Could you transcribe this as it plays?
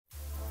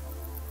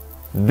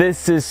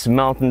This is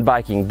mountain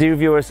biking. Dear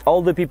viewers,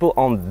 all the people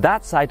on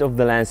that side of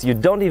the lens, you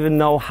don't even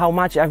know how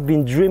much I've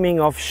been dreaming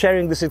of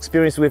sharing this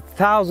experience with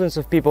thousands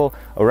of people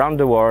around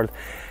the world.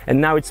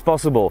 And now it's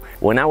possible.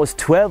 When I was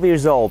 12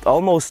 years old,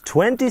 almost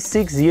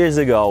 26 years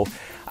ago,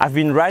 I've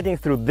been riding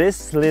through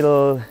this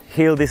little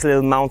hill, this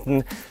little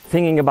mountain,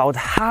 thinking about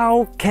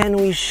how can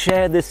we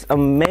share this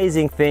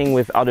amazing thing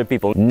with other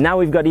people. Now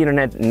we've got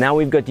internet, now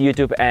we've got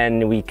YouTube,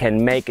 and we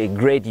can make a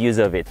great use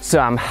of it. So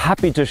I'm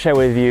happy to share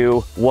with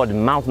you what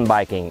mountain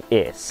biking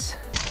is.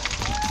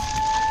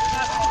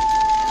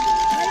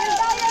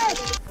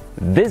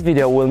 This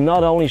video will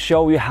not only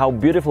show you how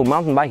beautiful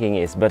mountain biking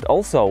is, but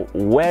also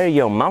where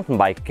your mountain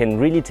bike can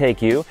really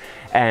take you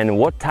and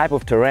what type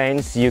of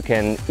terrains you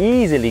can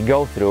easily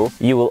go through.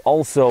 You will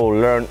also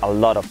learn a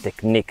lot of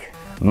technique.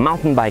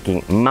 Mountain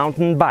biking,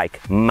 mountain bike,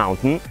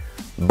 mountain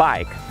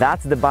bike.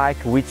 That's the bike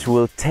which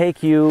will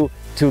take you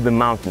to the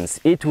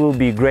mountains. It will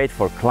be great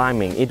for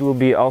climbing. It will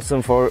be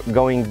awesome for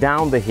going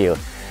down the hill.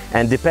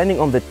 And depending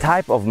on the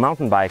type of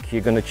mountain bike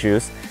you're gonna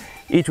choose,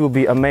 it will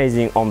be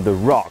amazing on the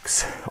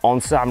rocks,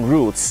 on some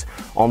routes,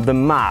 on the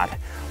mud,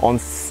 on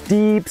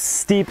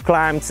steep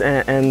climbs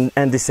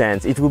and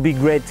descents. It will be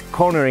great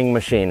cornering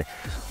machine.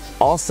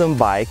 Awesome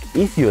bike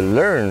if you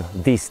learn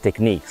these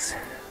techniques.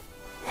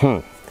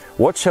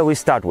 What shall we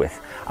start with?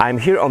 I'm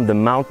here on the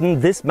mountain.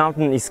 This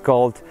mountain is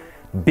called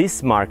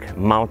Bismarck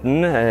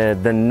Mountain.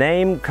 The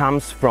name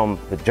comes from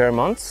the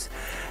Germans.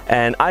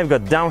 And I've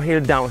got downhill,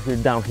 downhill,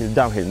 downhill,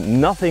 downhill,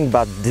 nothing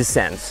but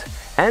descents.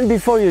 And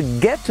before you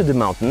get to the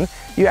mountain,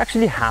 you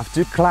actually have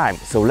to climb.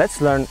 So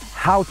let's learn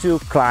how to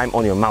climb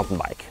on your mountain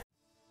bike.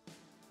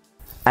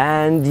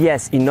 And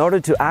yes, in order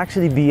to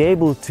actually be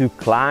able to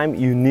climb,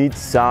 you need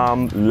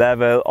some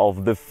level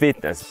of the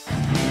fitness.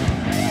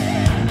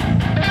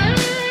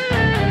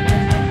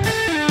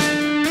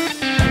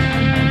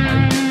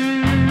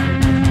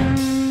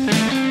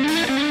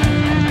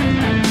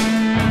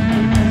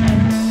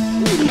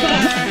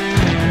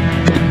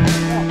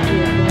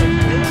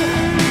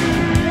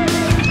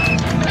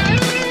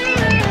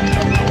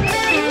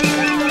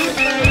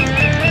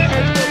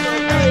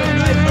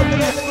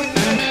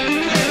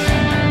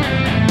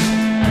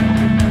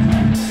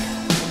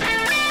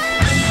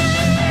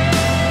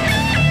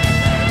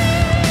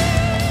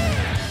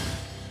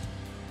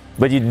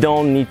 But you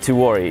don't need to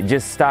worry.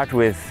 Just start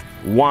with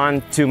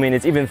 1-2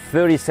 minutes, even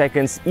 30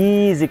 seconds,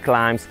 easy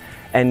climbs,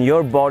 and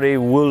your body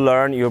will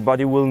learn, your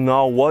body will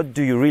know what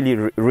do you really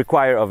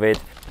require of it.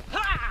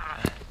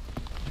 Ha!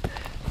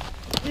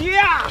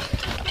 Yeah!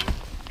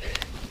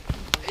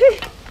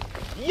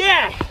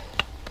 Yeah!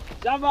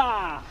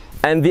 Java!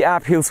 And the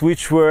uphills,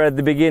 which were at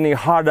the beginning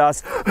hard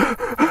as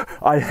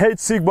I hate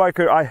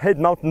SickBiker, I hate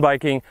mountain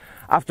biking,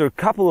 after a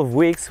couple of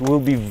weeks will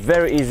be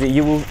very easy.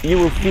 You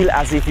will feel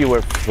as if you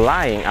were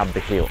flying up the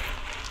hill.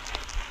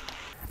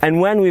 And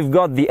when we've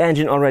got the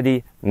engine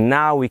already,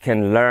 now we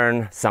can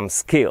learn some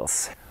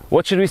skills.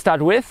 What should we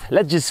start with?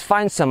 Let's just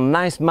find some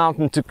nice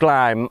mountain to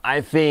climb. I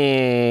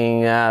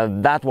think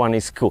that one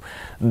is cool.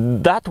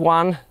 That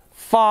one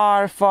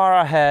far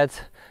ahead,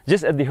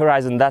 just at the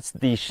horizon, that's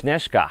the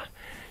Śnieżka.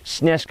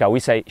 Śnieżka,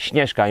 we say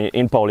Śnieżka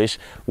in Polish.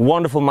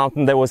 Wonderful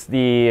mountain. There was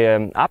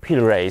the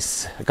uphill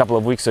race a couple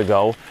of weeks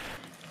ago.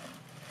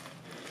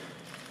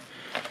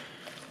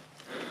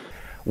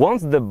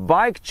 Once the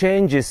bike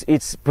changes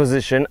its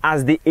position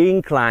as the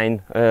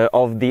incline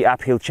of the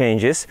uphill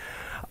changes,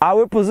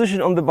 our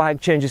position on the bike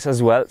changes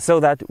as well, so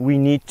that we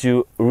need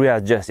to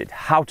readjust it.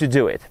 How to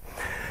do it?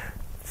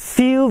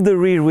 Feel the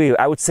rear wheel.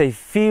 I would say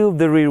feel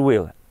the rear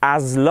wheel.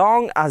 As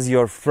long as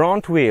your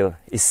front wheel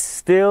is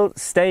still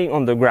staying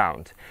on the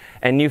ground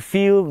and you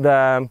feel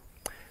the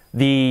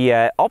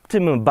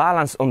optimal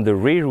balance on the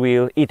rear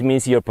wheel, it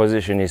means your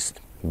position is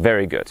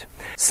very good.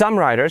 Some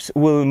riders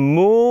will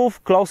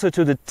move closer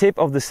to the tip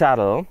of the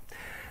saddle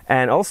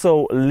and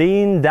also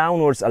lean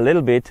downwards a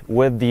little bit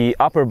with the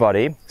upper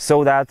body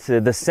so that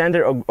the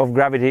center of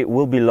gravity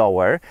will be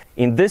lower.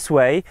 In this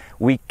way,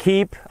 we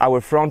keep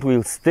our front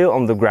wheel still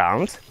on the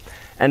ground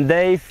and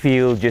they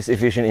feel just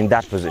efficient in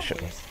that position.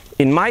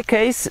 In my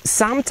case,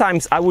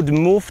 sometimes I would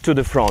move to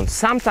the front.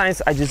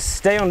 Sometimes I just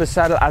stay on the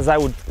saddle as I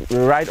would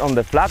ride on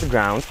the flat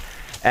ground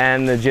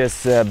and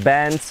just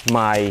bend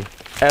my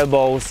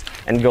elbows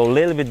and go a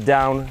little bit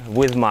down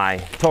with my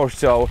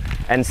torso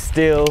and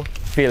still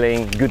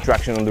feeling good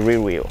traction on the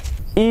rear wheel.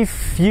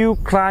 If you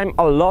climb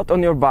a lot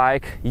on your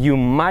bike, you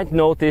might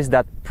notice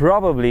that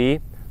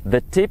probably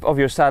the tip of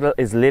your saddle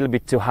is a little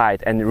bit too high,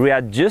 and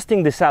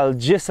readjusting the saddle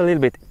just a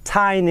little bit,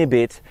 tiny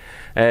bit,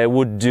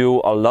 would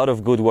do a lot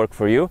of good work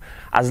for you,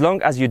 as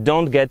long as you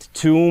don't get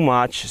too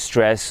much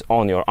stress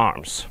on your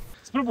arms.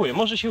 Spróbuję,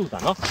 może się uda,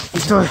 no. I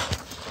to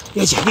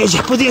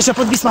jedzie, podjeżdża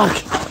pod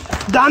Bismarck.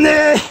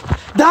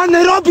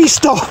 Dany,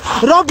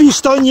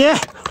 robisz to, nie?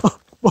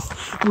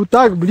 Był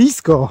tak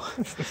blisko.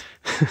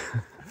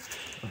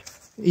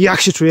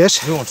 Jak się czujesz?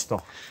 Wyłącz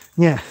to.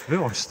 Nie.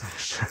 Wyłącz to.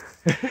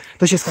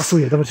 To się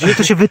skasuje, dobra,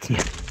 to się wytnie.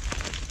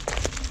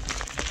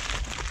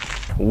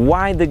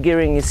 Why the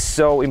gearing is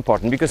so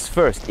important? Because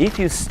first, if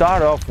you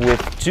start off with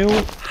too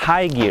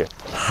high gear,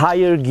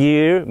 higher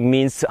gear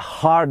means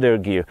harder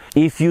gear.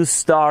 If you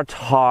start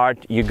hard,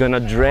 you're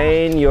gonna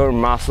drain your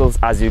muscles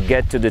as you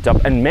get to the top,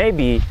 and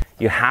maybe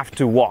you have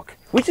to walk,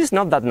 which is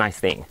not that nice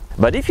thing.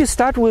 But if you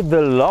start with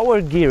the lower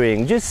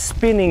gearing, just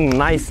spinning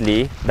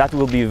nicely, that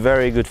will be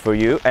very good for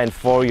you and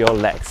for your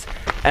legs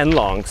and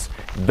lungs.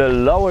 The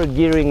lower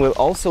gearing will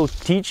also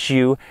teach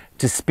you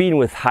to spin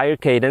with higher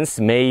cadence,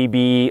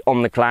 maybe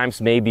on the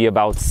climbs, maybe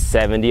about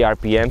 70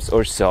 RPMs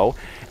or so.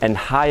 And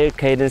higher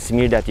cadence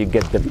means that you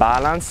get the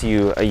balance,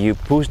 you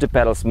push the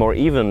pedals more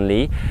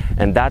evenly,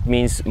 and that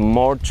means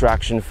more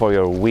traction for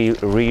your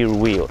rear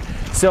wheel.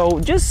 So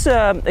just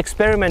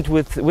experiment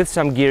with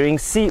some gearing,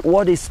 see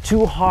what is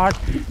too hard,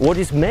 what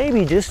is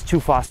maybe just too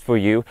fast for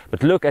you.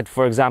 But look at,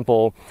 for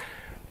example,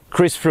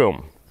 Chris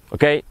Froome,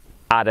 okay,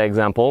 other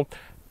example.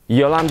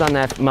 Jolanda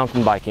Neff,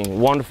 mountain biking,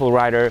 wonderful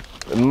rider.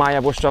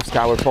 Maja Błaszczowska,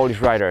 our Polish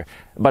rider.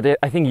 But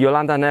I think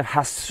Jolanda Neff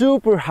has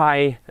super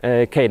high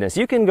cadence.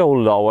 You can go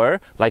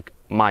lower, like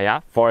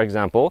Maja, for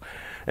example,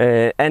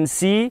 and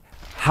see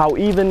how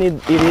even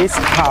it is,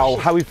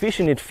 how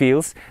efficient it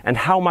feels, and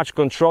how much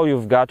control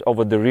you've got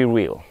over the rear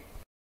wheel.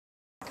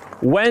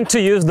 When to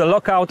use the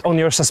lockout on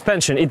your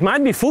suspension. It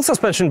might be full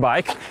suspension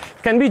bike,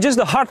 can be just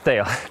a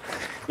hardtail.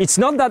 It's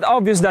not that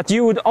obvious that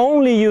you would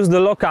only use the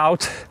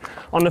lockout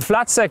on the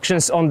flat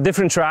sections on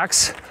different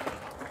tracks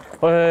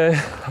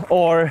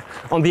or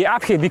on the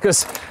uphill,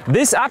 because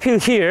this uphill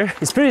here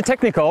is pretty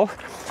technical.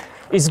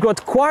 It's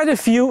got quite a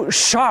few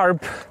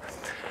sharp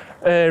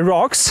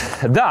rocks,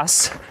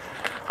 thus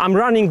I'm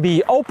running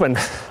the open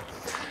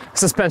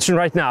suspension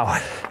right now.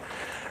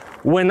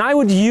 When I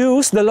would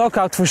use the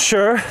lockout for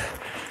sure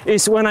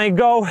is when I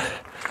go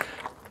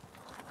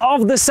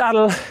off the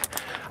saddle,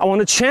 I want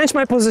to change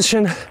my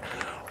position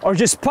or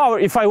just power.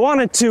 If I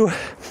wanted to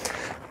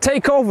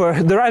take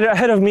over the rider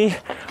ahead of me,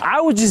 I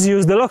would just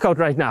use the lockout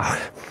right now.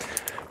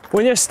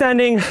 When you're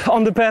standing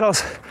on the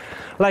pedals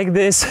like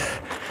this,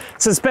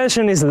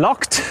 suspension is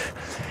locked,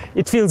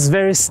 it feels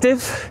very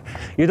stiff,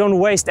 you don't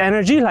waste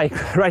energy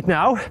like right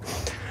now.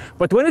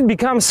 But when it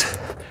becomes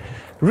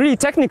really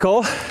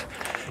technical,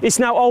 it's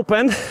now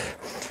open,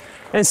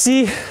 and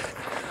see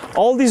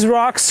all these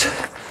rocks,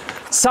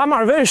 some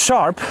are very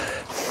sharp,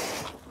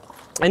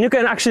 and you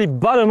can actually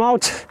bottom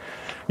out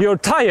your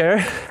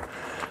tire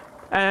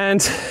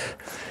and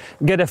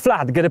get a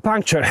flat, get a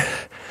puncture.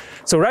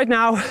 So right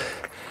now,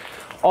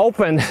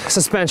 open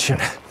suspension.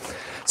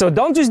 So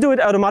don't just do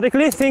it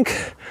automatically, think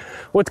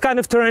what kind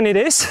of terrain it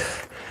is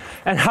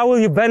and how will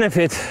you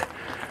benefit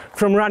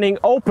from running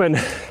open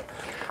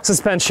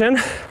suspension.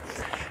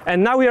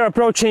 And now we are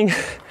approaching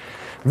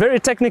very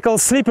technical,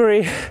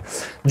 slippery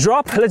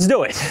drop. Let's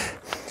do it.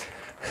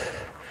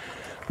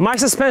 My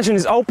suspension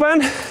is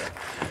open,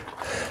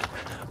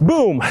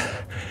 boom,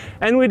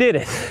 and we did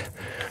it.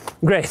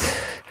 Great.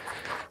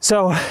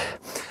 So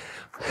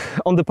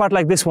on the part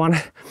like this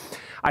one,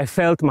 I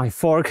felt my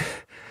fork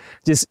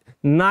just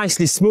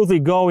nicely, smoothly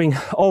going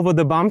over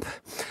the bump.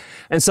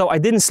 And so I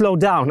didn't slow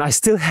down. I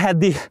still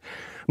had the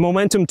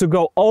momentum to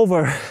go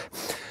over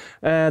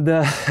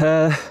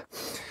the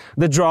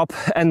drop,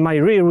 and my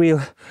rear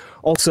wheel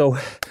also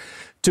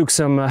took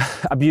some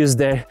abuse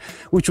there,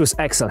 which was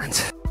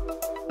excellent.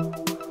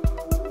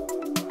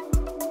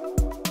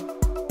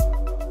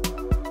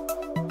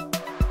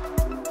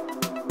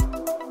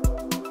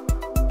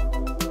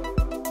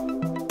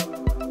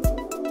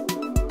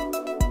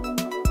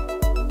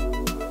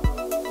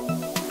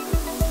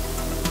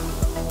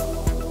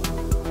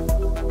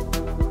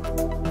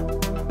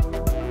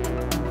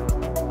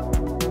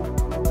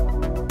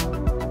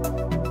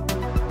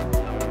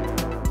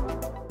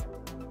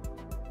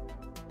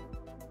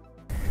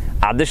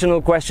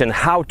 Additional question,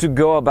 how to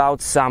go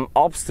about some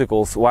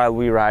obstacles while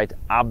we ride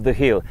up the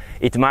hill.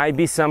 It might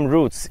be some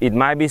roots, it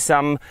might be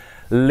some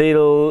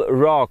little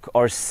rock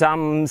or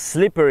some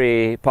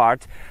slippery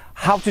part.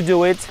 How to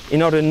do it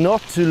in order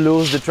not to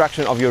lose the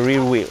traction of your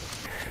rear wheel.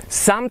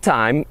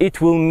 Sometimes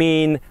it will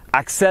mean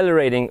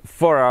accelerating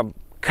for a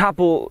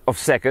couple of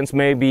seconds,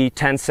 maybe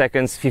 10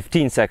 seconds,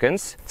 15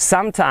 seconds.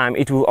 Sometimes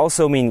it will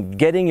also mean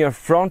getting your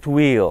front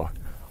wheel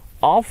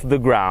off the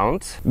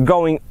ground,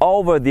 going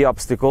over the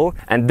obstacle,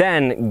 and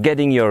then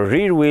getting your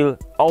rear wheel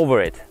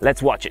over it.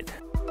 Let's watch it.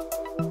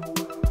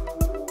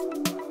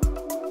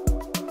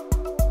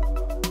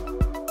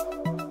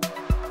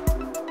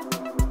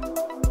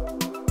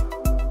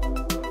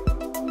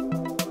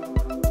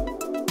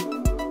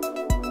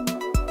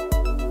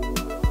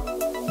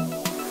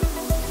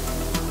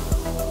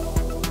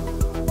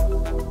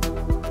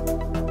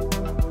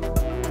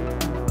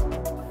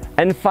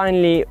 And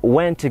finally,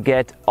 when to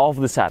get off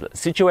the saddle.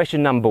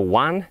 Situation number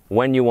one,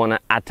 when you want to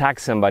attack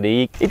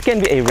somebody. It can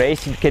be a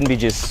race, it can be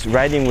just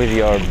riding with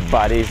your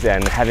buddies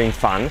and having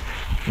fun.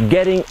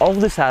 Getting off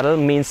the saddle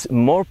means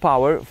more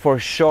power for a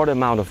short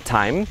amount of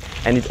time,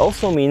 and it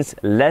also means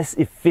less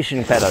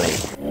efficient pedaling.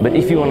 But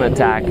if you want to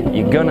attack,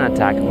 you're gonna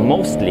attack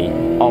mostly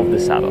off the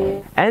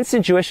saddle. And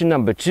situation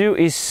number two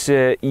is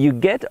you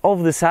get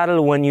off the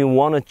saddle when you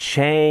want to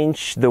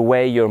change the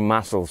way your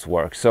muscles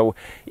work. So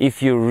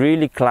if you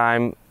really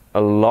climb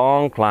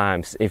long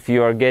climbs, if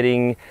you are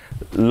getting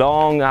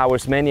long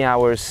hours, many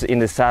hours in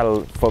the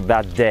saddle for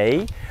that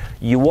day,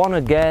 you want to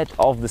get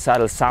off the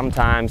saddle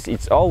sometimes.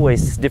 It's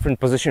always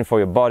different position for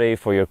your body,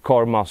 for your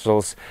core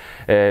muscles,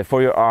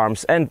 for your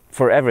arms, and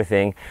for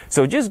everything.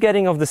 So just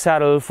getting off the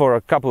saddle for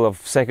a couple of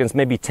seconds,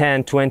 maybe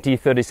 10, 20,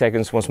 30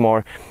 seconds once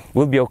more,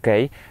 will be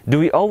okay. Do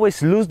we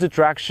always lose the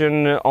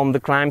traction on the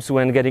climbs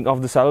when getting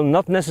off the saddle?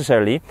 Not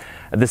necessarily.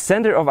 The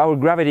center of our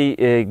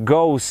gravity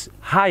goes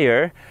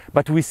higher,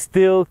 but we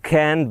still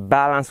can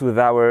balance with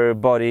our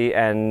body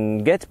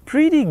and get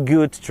pretty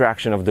good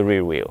traction of the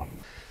rear wheel.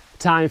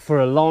 Time for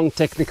a long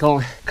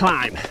technical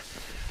climb.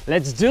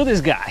 Let's do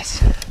this,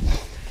 guys.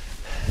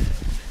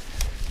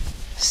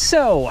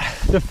 So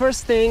the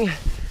first thing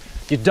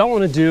you don't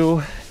want to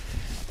do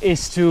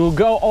is to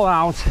go all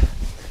out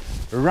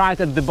right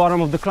at the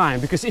bottom of the climb,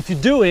 because if you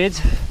do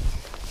it,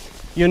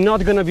 you're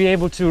not going to be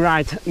able to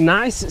ride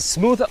nice,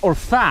 smooth or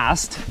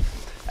fast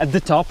at the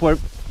top, where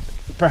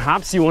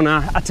perhaps you want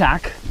to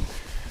attack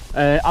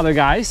other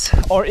guys,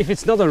 or if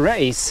it's not a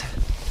race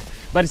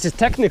but it's a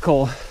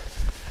technical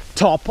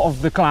top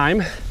of the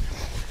climb,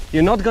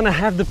 you're not gonna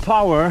have the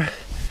power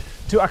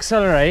to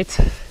accelerate,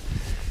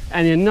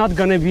 and you're not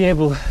gonna be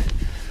able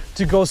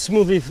to go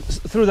smoothly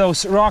through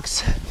those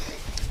rocks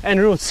and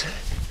roots.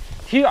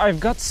 Here I've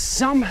got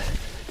some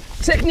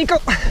technical,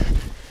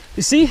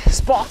 you see,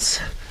 spots.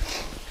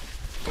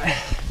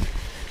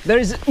 There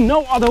is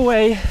no other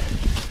way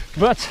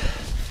but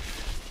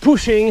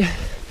pushing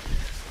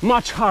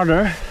much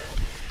harder.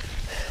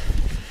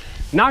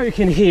 Now you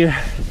can hear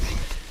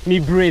me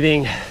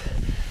breathing.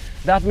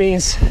 That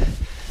means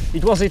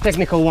it was a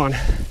technical one.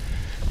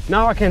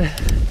 Now I can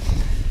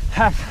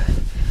have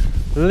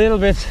a little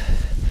bit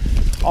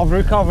of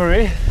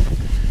recovery,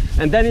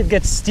 and then it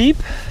gets steep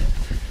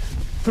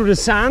through the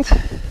sand.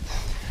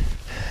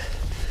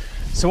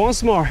 So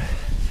once more,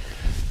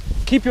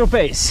 keep your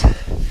pace.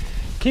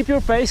 Keep your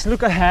pace,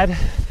 look ahead,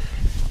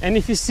 and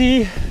if you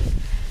see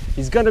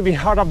it's gonna be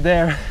hard up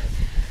there,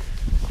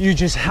 you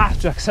just have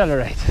to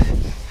accelerate.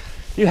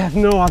 You have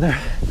no other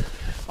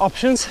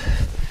options,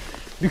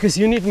 because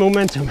you need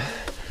momentum.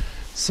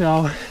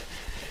 So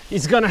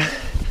it's gonna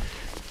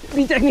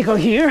be technical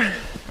here,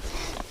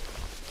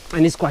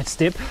 and it's quite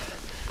steep,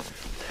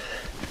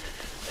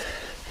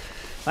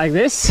 like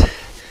this.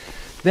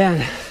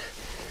 Then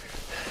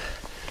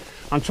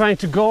I'm trying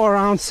to go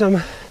around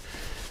some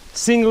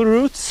single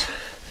routes,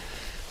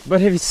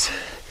 but if it's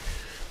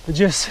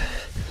just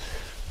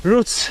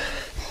routes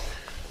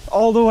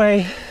all the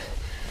way,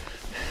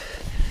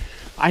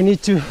 I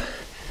need to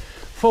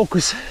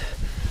focus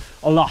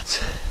a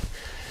lot,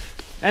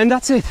 and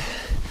that's it.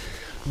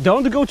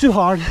 Don't go too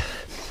hard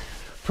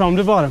from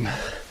the bottom.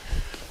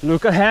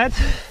 Look ahead,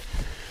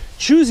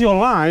 choose your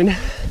line,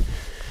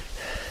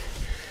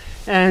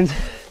 and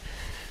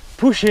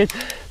push it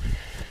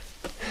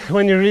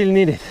when you really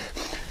need it.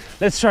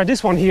 Let's try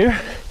this one here.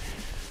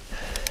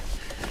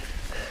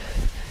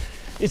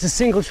 It's a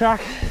single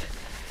track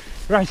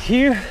right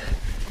here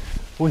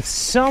with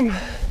some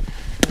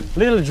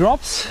little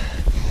drops.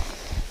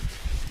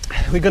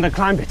 We're gonna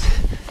climb it.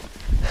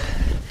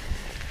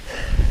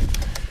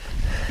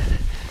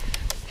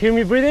 Hear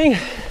me breathing?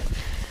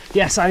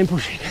 Yes, I am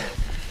pushing.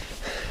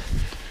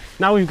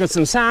 Now we've got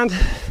some sand.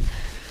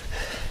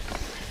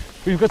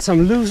 We've got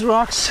some loose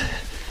rocks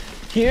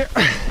here.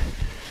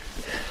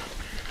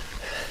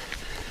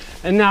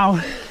 And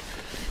now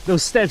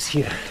those steps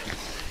here.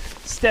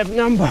 Step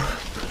number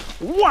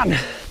 1,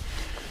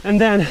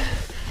 and then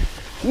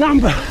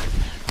number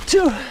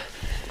 2,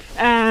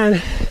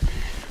 and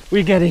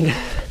we're getting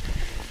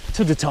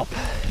to the top.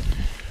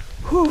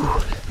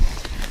 Whew.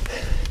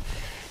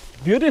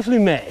 Beautifully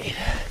made.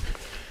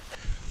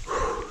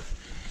 Whew.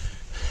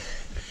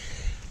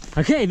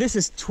 Okay, this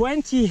is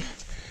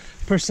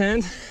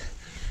 20%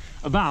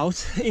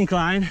 about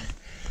incline.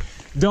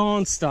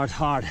 Don't start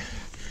hard.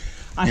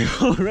 I'm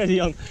already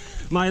on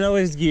my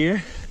lowest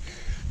gear,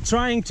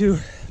 trying to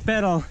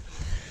pedal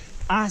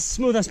as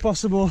smooth as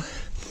possible.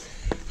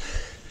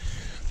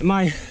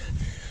 My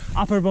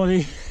upper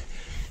body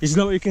is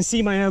low. You can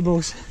see my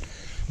elbows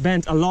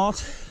bent a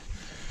lot,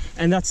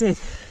 and that's it.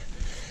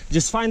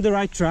 Just find the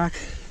right track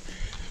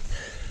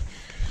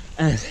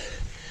and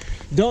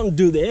don't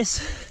do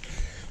this.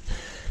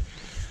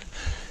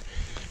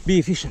 Be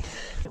efficient.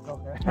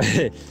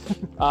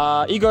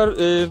 A Igor,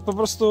 po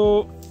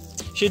prostu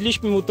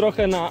siedliśmy mu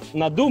trochę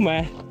na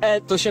dumę.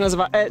 To się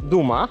nazywa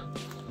duma.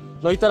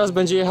 No i teraz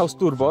będzie jechał z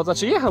turbo,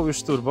 znaczy jechał już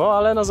z turbo,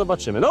 ale no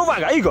zobaczymy. No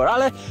uwaga, Igor,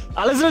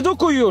 ale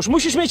zredukuj już,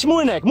 musisz mieć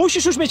młynek,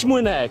 musisz już mieć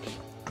młynek.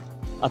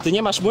 A ty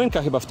nie masz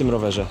młynka chyba w tym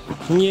rowerze.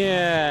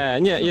 Nie,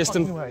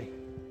 jestem...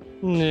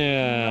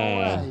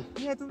 Nie.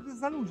 Nie, to jest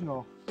za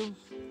luźno.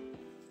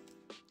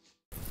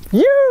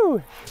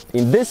 You!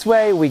 In this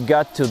way we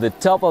got to the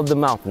top of the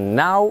mountain.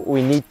 Now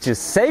we need to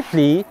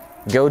safely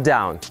go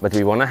down, but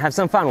we want to have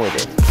some fun with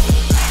it.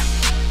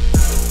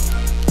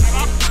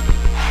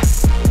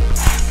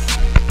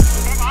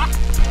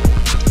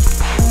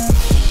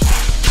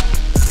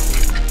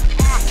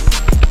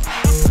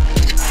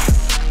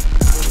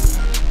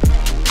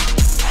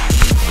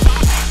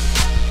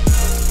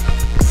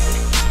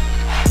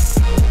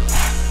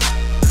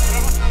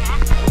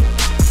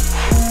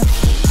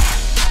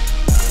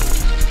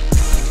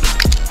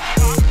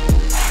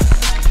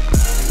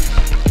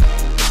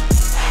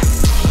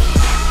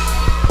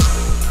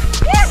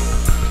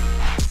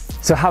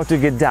 So how to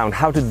get down,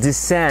 how to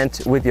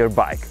descend with your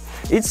bike.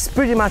 It's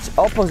pretty much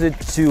opposite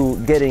to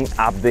getting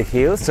up the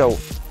hill. So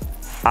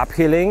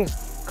uphilling,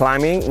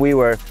 climbing, we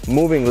were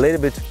moving a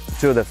little bit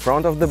to the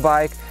front of the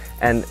bike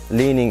and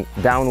leaning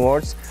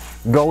downwards.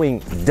 Going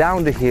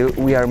down the hill,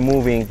 we are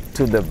moving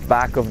to the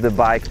back of the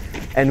bike,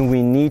 and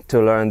we need to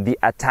learn the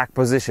attack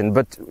position.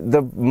 But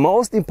the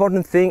most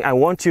important thing I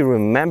want you to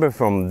remember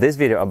from this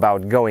video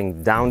about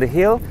going down the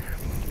hill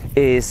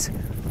is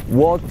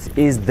what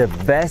is the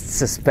best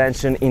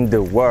suspension in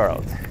the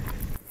world.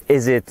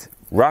 Is it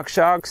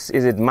RockShox?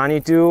 Is it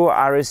Manitou,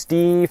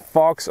 RST,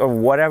 Fox, or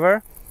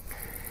whatever?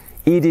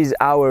 It is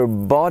our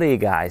body,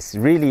 guys,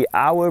 really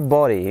our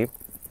body,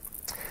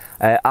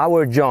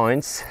 our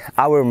joints,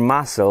 our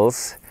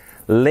muscles,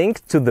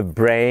 linked to the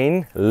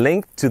brain,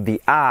 linked to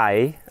the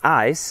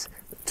eyes,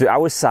 to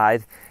our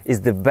side,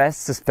 is the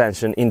best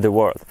suspension in the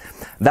world.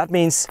 That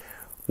means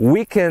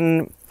we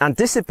can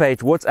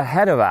anticipate what's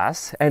ahead of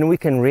us and we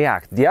can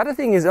react. The other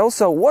thing is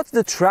also, what's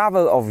the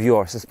travel of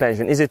your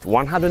suspension? Is it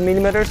 100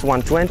 millimeters,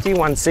 120,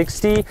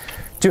 160,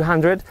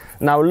 200?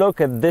 Now look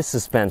at this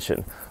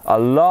suspension. A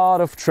lot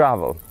of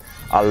travel,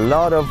 a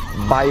lot of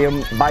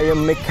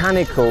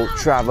biomechanical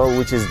travel,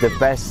 which is the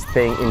best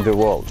thing in the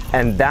world.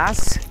 And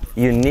thus,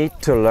 you need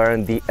to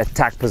learn the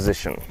attack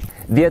position.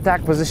 The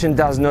attack position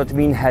does not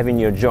mean having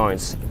your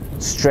joints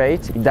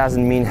straight, it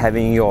doesn't mean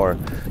having your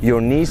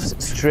knees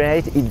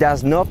straight, it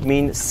does not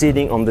mean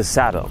sitting on the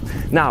saddle.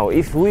 Now,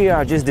 if we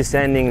are just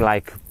descending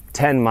like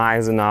 10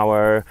 miles an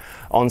hour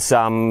on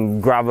some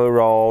gravel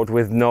road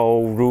with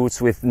no roots,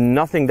 with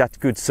nothing that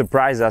could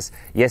surprise us,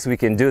 yes, we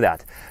can do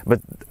that. But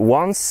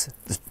once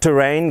the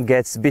terrain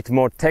gets a bit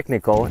more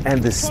technical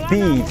and the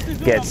speed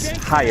gets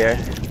higher,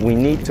 we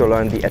need to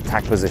learn the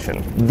attack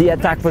position. The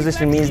attack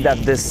position means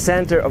that the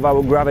center of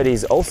our gravity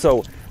is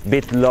also a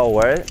bit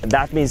lower.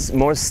 That means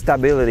more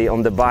stability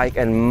on the bike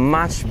and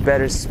much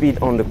better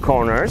speed on the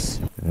corners.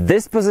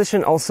 This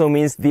position also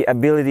means the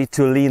ability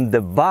to lean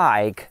the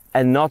bike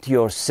and not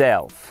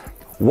yourself.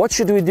 What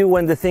should we do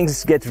when the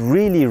things get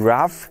really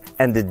rough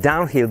and the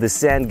downhill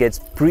descent gets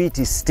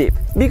pretty steep?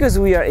 Because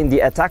we are in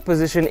the attack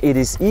position, it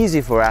is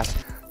easy for us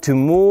to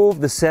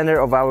move the center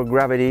of our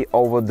gravity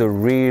over the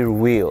rear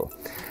wheel.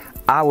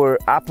 Our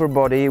upper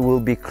body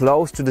will be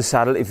close to the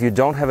saddle. If you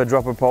don't have a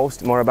dropper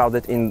post, more about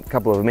that in a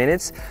couple of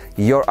minutes,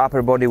 your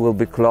upper body will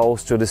be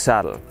close to the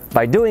saddle.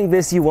 By doing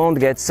this, you won't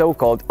get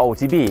so-called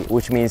OTB,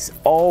 which means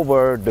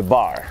over the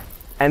bar.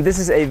 And this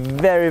is a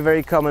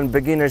very common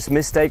beginner's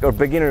mistake or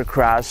beginner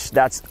crash,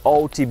 that's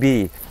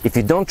OTB. If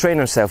you don't train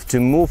yourself to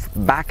move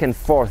back and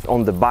forth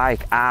on the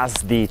bike as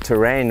the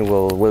terrain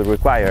will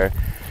require,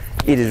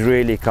 it is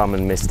really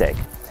common mistake.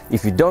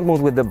 If you don't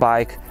move with the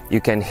bike,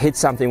 you can hit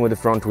something with the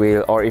front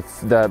wheel, or if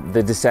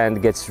the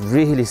descent gets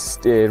really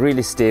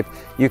steep,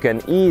 you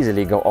can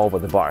easily go over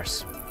the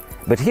bars.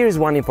 But here's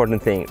one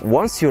important thing.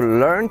 Once you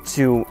learn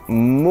to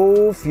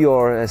move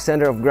your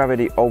center of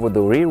gravity over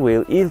the rear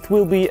wheel, it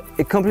will be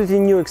a completely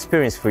new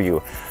experience for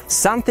you.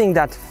 Something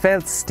that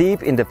felt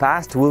steep in the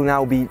past will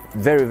now be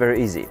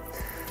very easy.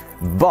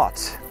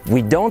 But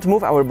we don't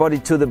move our body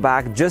to the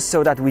back just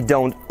so that we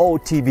don't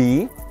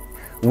OTB.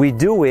 We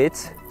do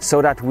it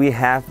so that we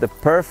have the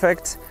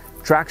perfect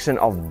traction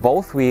of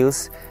both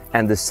wheels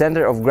and the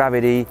center of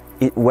gravity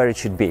where it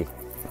should be.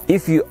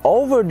 If you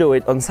overdo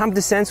it on some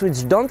descents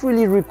which don't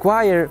really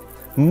require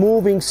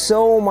moving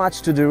so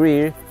much to the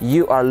rear,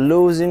 you are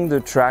losing the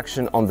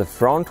traction on the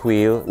front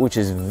wheel, which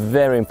is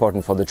very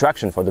important for the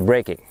traction, for the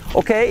braking.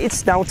 Okay,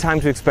 it's now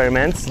time to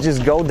experiment.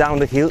 Just go down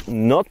the hill,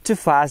 not too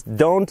fast,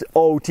 don't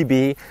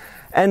OTB,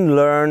 and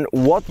learn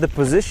what the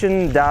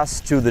position does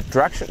to the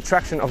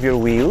traction of your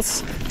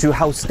wheels, to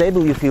how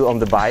stable you feel on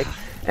the bike,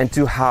 and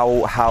to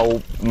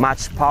how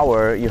much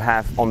power you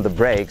have on the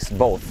brakes,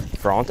 both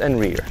front and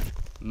rear.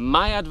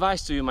 My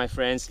advice to you, my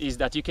friends, is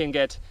that you can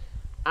get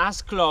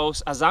as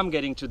close as I'm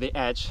getting to the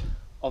edge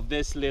of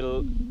this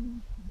little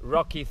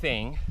rocky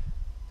thing,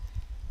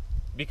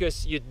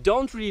 because you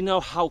don't really know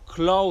how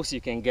close you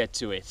can get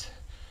to it.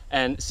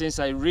 And since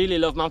I really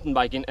love mountain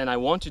biking and I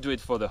want to do it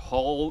for the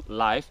whole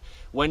life,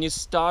 when you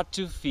start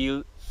to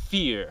feel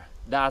fear,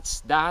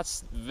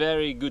 that's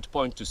very good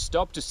point to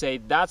stop, to say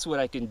that's what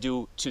I can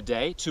do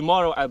today.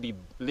 Tomorrow I'll be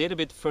a little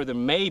bit further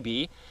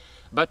maybe,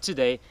 but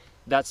today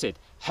that's it.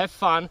 Have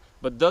fun,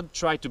 but don't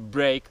try to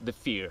break the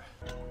fear.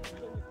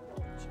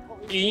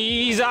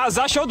 I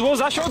zasiodło,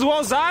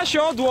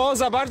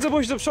 za bardzo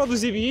byłeś do przodu,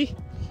 Zibi.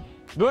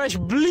 Byłeś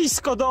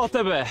blisko do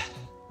OTB.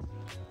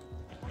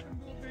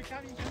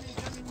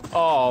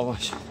 O,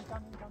 właśnie.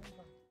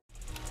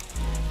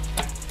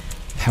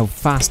 How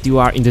fast you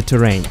are in the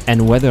terrain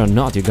and whether or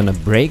not you're gonna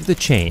break the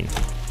chain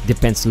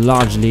depends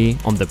largely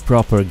on the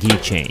proper gear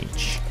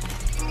change.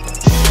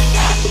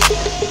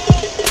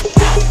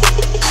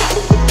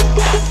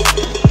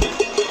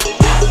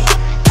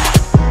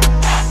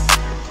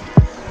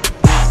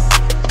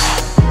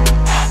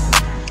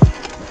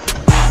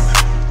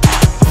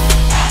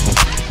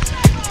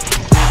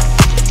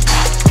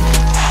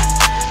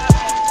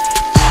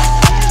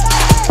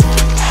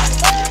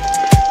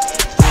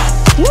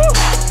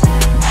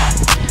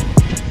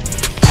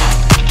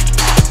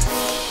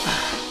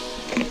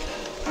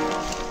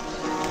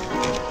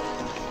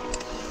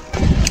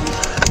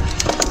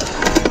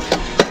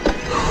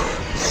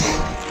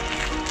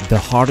 The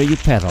harder you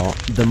pedal,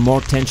 the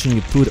more tension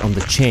you put on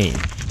the chain,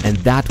 and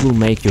that will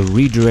make your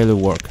rear derailleur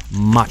work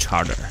much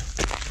harder.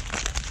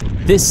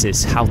 This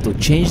is how to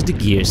change the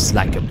gears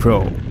like a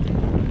pro.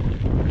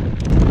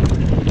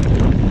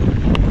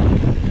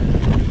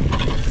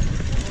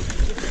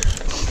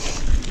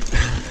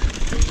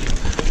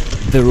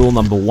 The rule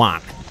number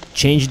 1.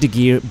 Change the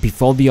gear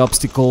before the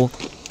obstacle,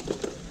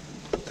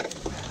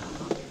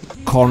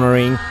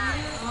 cornering.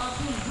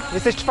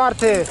 Jesteś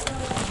czwarty.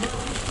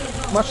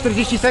 Masz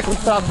 40 sekund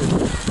straty.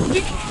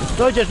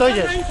 Dojdziesz.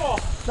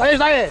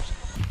 Dajesz.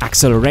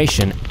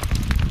 Acceleration.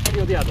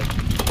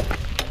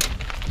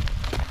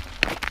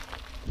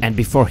 And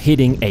before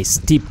hitting a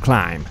steep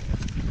climb.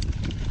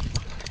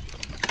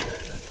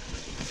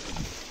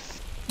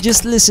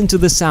 Just listen to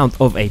the sound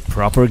of a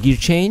proper gear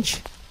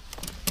change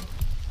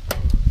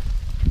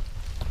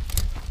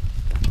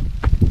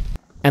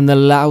and a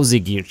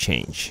lousy gear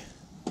change.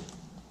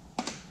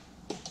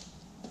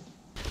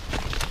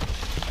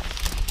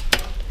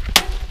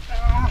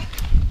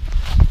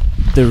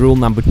 The rule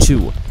number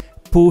 2.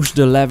 Push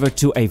the lever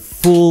to a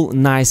full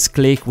nice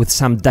click with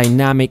some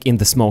dynamic in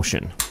this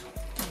motion.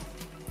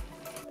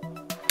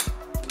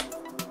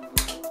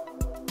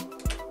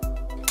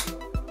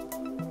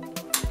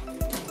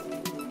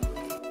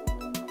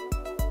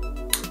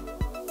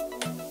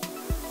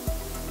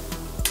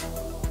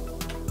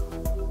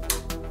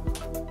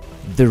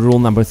 The rule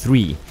number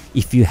 3.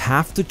 If you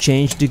have to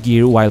change the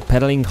gear while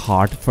pedaling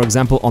hard, for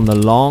example on a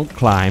long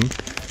climb,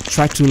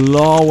 try to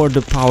lower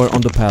the power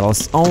on the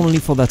pedals only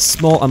for that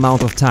small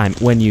amount of time.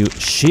 When you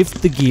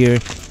shift the gear,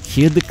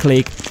 hear the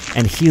click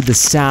and hear the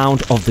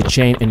sound of the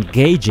chain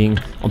engaging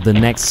on the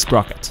next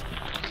sprocket.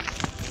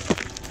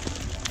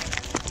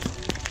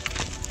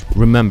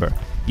 Remember,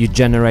 you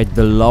generate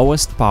the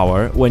lowest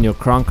power when your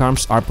crank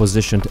arms are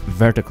positioned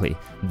vertically.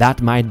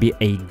 That might be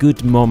a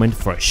good moment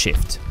for a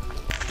shift.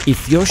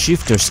 If your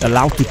shifter's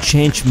allowed to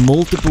change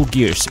multiple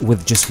gears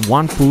with just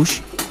one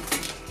push,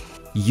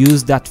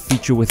 use that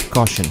feature with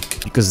caution,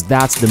 because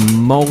that's the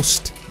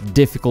most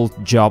difficult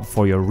job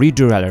for your rear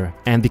derailleur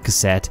and the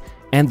cassette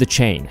and the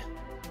chain.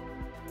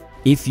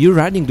 If you're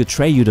riding the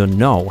tray you don't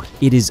know,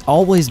 it is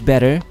always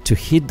better to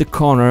hit the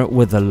corner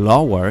with a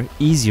lower,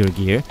 easier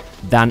gear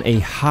than a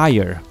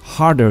higher,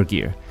 harder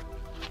gear.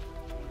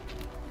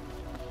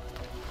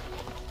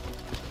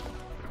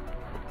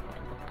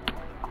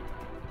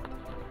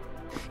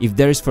 If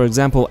there is, for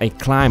example, a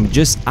climb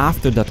just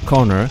after that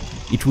corner,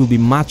 it will be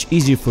much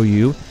easier for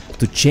you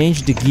to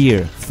change the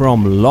gear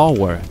from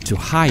lower to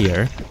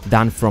higher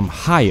than from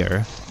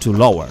higher to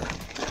lower.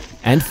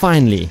 And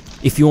finally,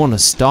 if you want to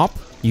stop,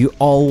 you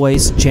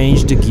always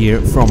change the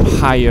gear from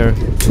higher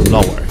to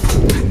lower.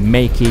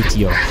 Make it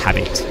your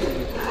habit.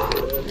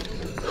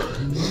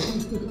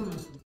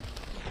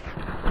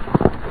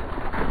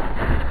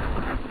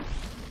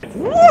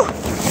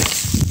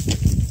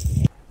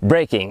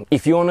 Braking.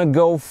 If you want to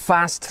go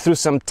fast through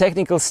some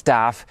technical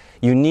stuff,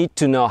 you need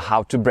to know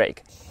how to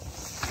brake.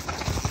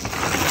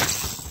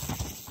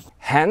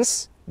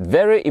 Hence,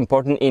 very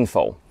important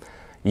info.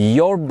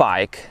 Your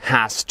bike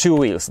has two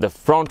wheels, the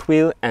front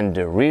wheel and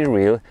the rear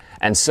wheel,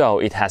 and so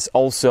it has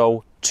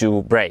also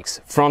two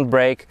brakes, front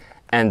brake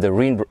and the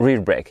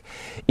rear brake.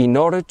 In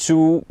order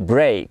to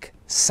brake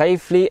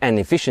safely and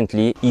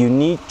efficiently, you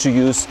need to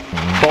use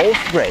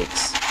both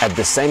brakes at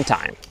the same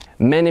time.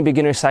 Many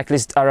beginner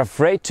cyclists are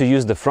afraid to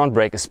use the front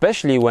brake,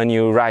 especially when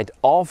you ride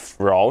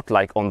off-road,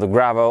 like on the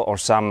gravel or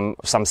some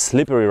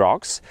slippery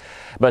rocks.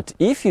 But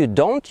if you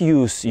don't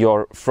use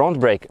your front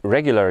brake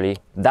regularly,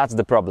 that's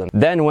the problem.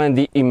 Then when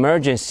the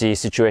emergency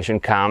situation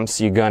comes,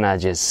 you're gonna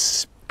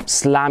just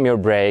slam your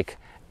brake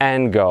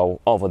and go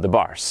over the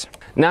bars.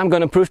 Now I'm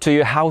gonna prove to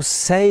you how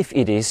safe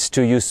it is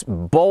to use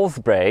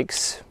both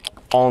brakes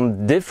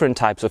on different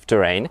types of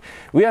terrain.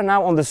 We are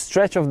now on the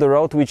stretch of the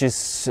road which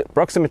is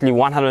approximately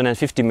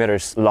 150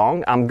 meters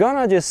long. I'm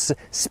gonna just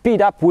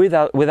speed up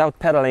without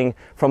pedaling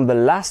from the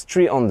last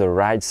tree on the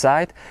right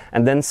side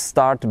and then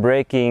start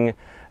braking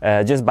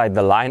just by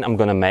the line I'm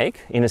gonna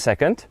make in a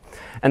second.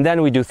 And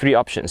then we do three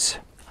options: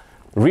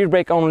 rear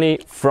brake only,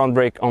 front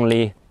brake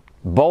only,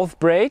 both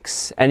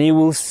brakes, and you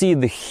will see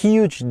the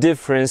huge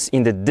difference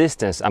in the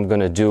distance I'm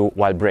gonna do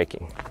while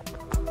braking.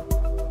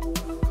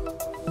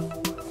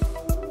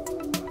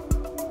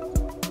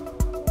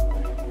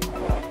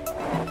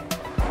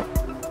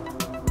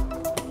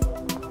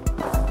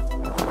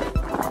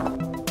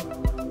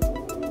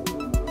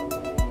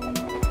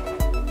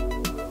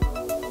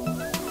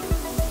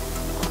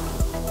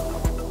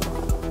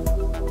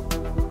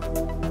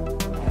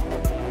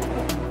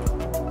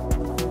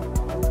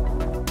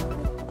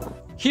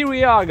 Here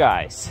we are,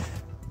 guys.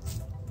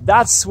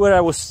 That's where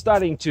I was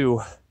starting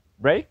to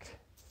brake.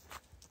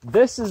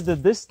 This is the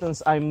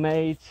distance I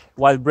made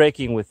while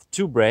braking with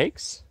two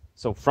brakes,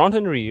 so front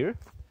and rear.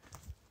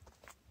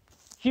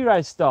 Here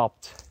I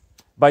stopped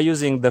by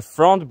using the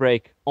front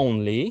brake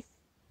only,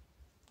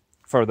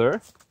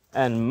 further,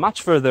 and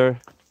much further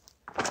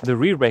the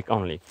rear brake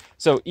only.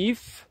 So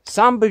if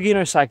some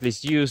beginner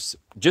cyclists use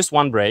just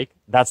one brake,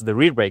 that's the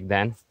rear brake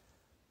then,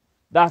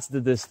 That's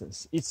the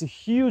distance. It's a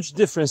huge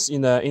difference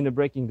in the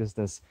braking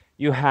distance.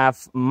 You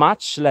have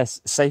much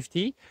less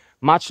safety,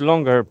 much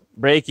longer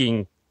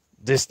braking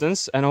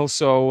distance, and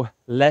also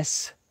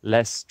less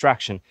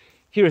traction.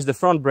 Here is the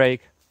front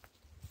brake.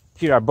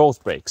 Here are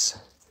both brakes.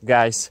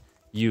 Guys,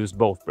 use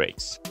both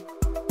brakes.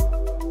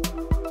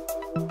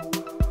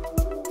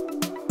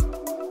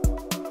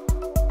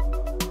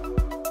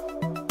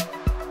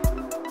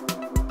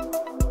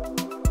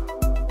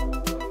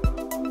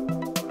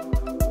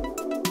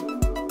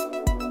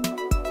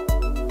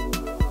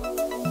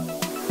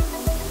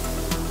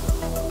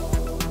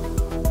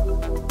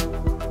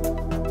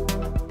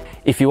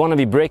 If you want to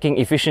be braking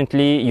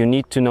efficiently, you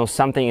need to know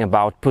something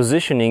about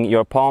positioning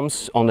your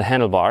palms on the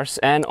handlebars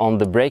and on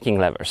the braking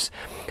levers.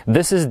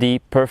 This is the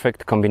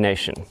perfect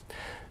combination.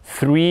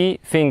 3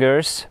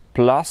 fingers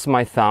plus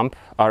my thumb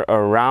are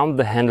around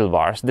the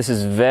handlebars. This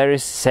is very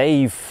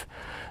safe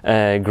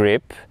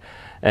grip.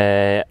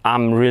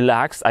 I'm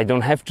relaxed. I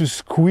don't have to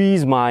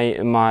squeeze my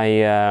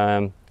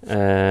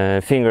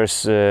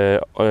fingers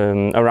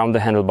around the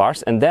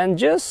handlebars, and then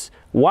just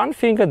one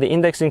finger, the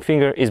indexing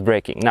finger, is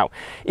braking. Now,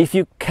 if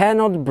you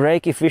cannot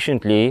brake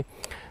efficiently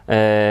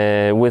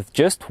with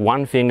just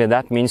one finger,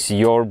 that means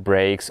your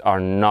brakes are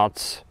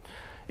not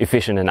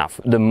efficient enough.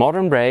 The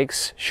modern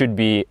brakes should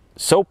be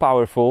so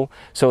powerful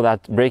so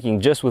that braking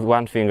just with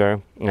one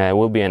finger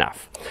will be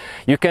enough.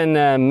 You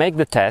can make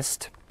the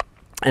test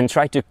and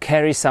try to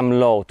carry some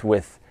load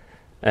with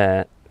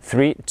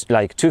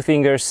 2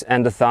 fingers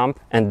and the thumb,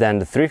 and then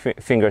the 3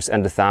 fingers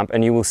and the thumb,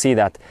 and you will see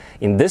that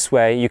in this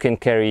way you can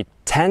carry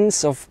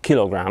tens of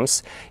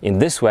kilograms. In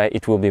this way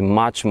it will be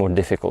much more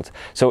difficult.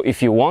 So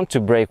if you want to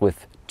brake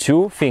with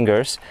 2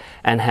 fingers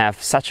and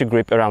have such a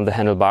grip around the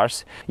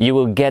handlebars, you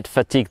will get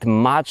fatigued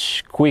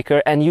much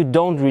quicker, and you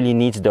don't really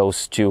need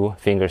those 2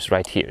 fingers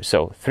right here.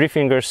 So 3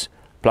 fingers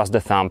plus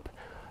the thumb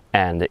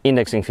and the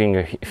indexing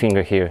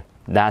finger here.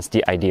 That's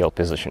the ideal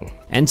position.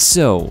 And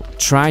so,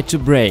 try to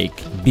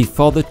brake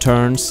before the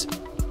turns,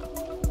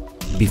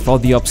 before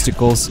the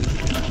obstacles,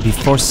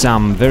 before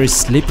some very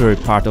slippery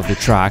part of the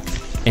track,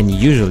 and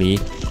usually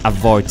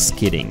avoid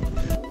skidding.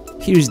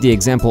 Here's the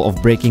example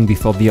of braking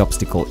before the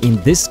obstacle.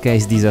 In this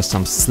case, these are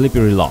some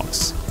slippery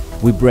logs.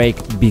 We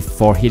brake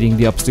before hitting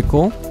the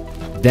obstacle,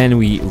 then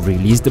we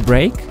release the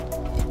brake,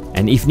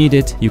 and if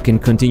needed, you can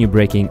continue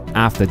braking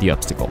after the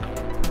obstacle.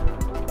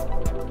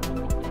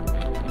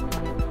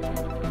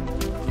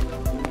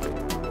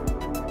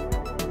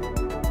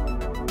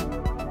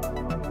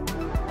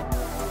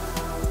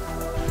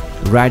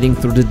 Riding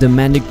through the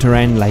demanding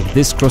terrain like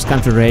this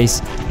cross-country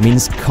race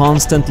means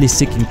constantly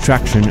seeking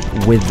traction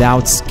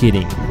without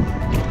skidding.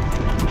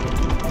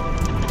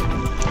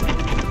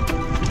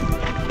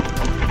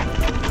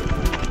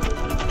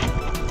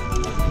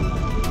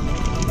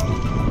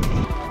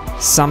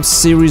 Some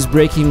serious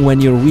braking when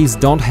your wheels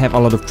don't have a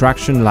lot of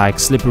traction, like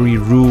slippery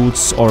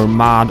roads or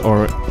mud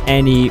or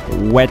any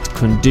wet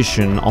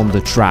condition on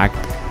the track,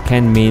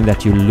 can mean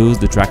that you lose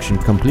the traction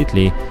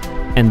completely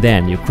and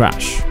then you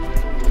crash.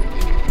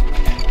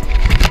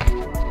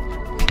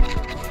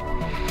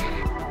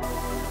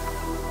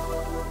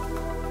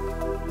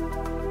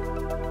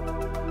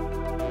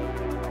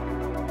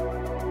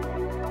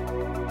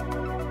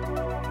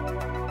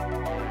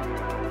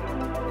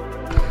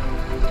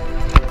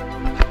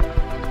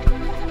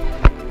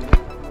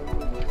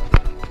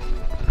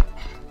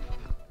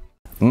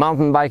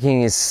 Mountain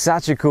biking is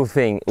such a cool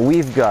thing.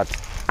 We've got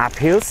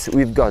uphills,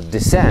 we've got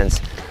descents.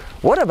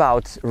 What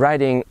about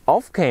riding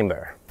off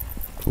camber?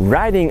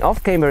 Riding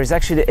off camber is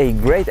actually a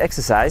great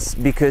exercise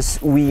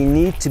because we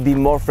need to be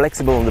more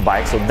flexible on the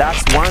bike. So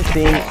that's one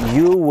thing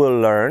you will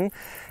learn.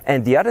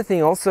 And the other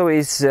thing also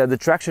is the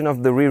traction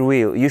of the rear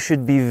wheel. You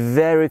should be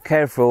very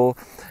careful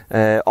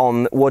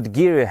on what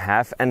gear you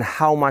have and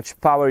how much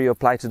power you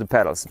apply to the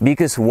pedals.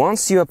 Because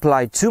once you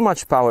apply too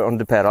much power on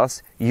the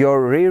pedals,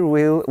 your rear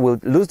wheel will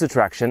lose the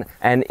traction.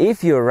 And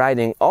if you're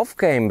riding off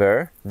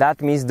camber,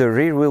 that means the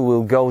rear wheel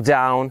will go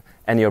down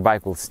and your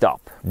bike will stop.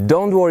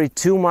 Don't worry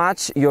too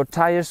much. Your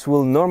tires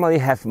will normally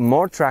have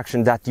more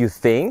traction than you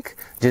think.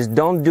 Just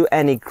don't do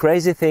any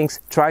crazy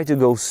things. Try to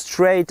go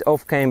straight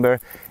off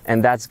camber,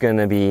 and that's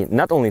gonna be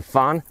not only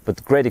fun,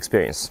 but great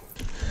experience.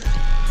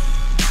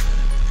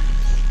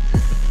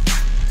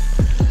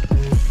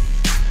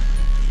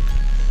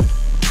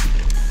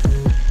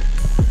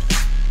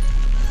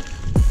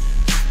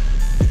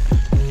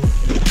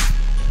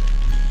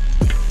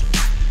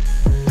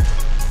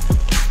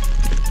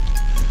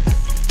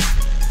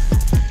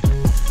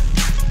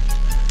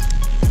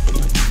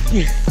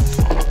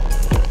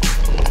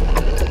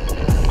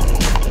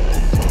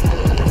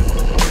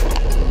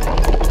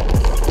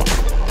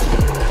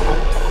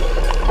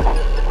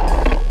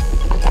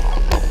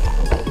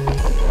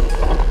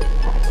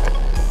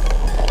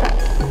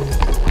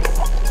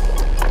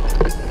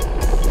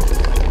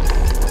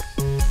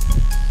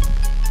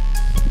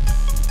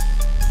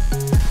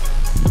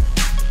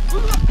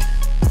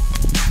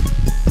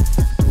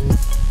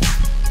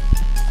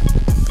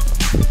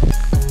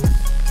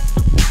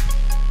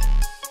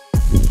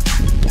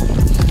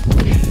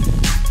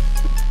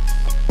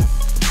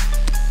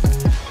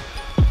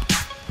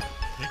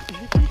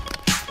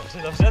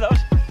 Dobrze,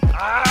 dobrze.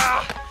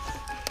 Ah!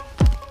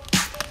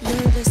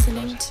 You're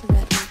listening to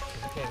Roadie.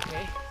 Okay,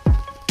 okay.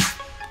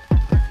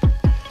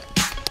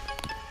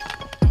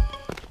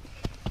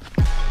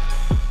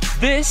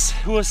 This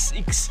was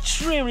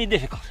extremely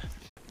difficult.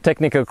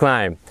 Technical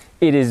climb.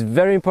 It is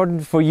very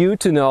important for you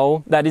to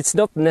know that it's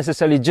not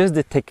necessarily just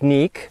the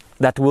technique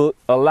that will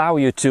allow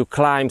you to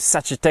climb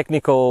such a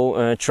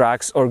technical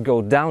tracks or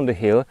go down the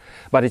hill,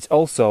 but it's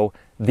also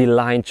the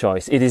line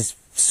choice. It is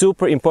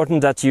super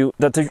important that you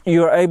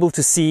are able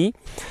to see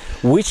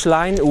which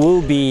line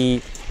will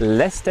be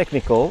less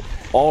technical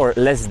or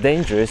less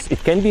dangerous.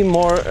 It can be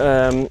more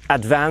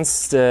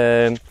advanced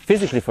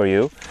physically for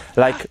you,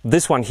 like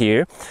this one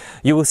here.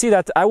 You will see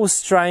that I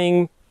was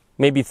trying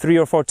maybe 3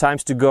 or 4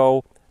 times to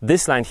go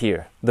this line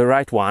here, the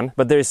right one,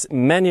 but there's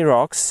many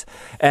rocks,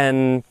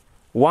 and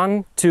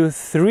 1, 2,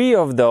 3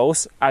 of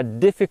those are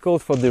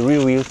difficult for the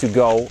rear wheel to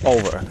go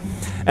over.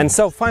 And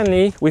so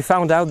finally we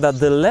found out that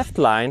the left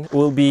line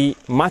will be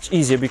much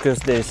easier because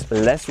there's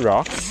less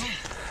rocks,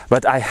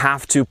 but I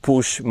have to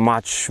push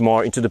much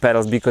more into the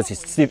pedals because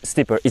it's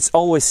steeper. It's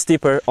always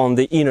steeper on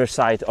the inner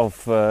side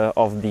of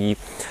the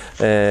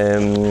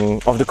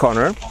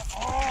corner.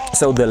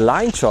 So the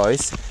line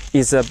choice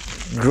is a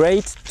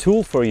great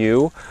tool for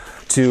you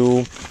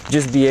to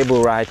just be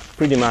able to ride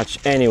pretty much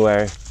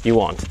anywhere you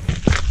want.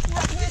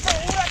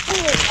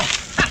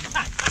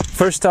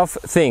 First off,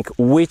 think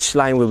which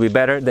line will be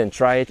better, then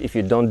try it. If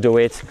you don't do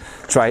it,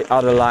 try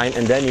other line,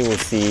 and then you will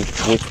see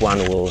which one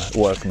will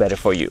work better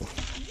for you.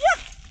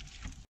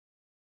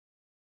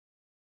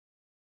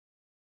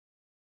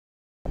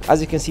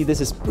 As you can see,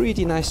 this is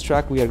pretty nice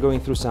track. We are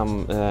going through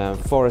some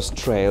forest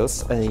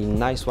trails, a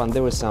nice one.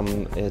 There were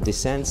some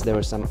descents, there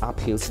were some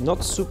uphills,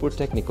 not super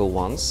technical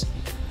ones,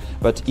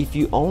 but if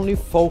you only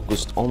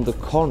focused on the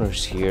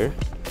corners here,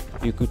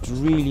 you could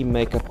really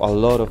make up a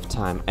lot of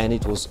time, and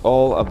it was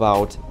all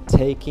about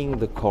taking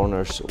the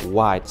corners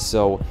wide.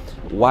 So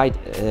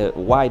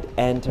wide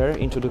enter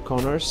into the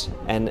corners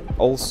and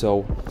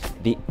also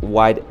the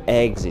wide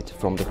exit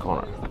from the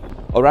corner.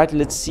 Alright,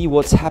 let's see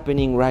what's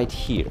happening right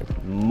here.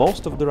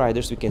 Most of the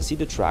riders, you can see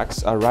the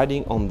tracks, are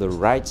riding on the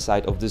right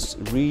side of this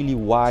really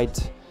wide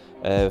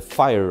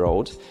fire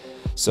road.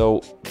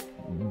 So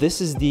this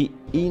is the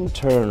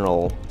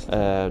internal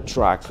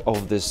track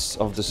of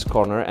this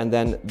corner, and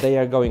then they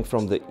are going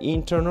from the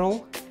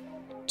internal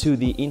to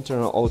the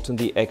internal or to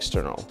the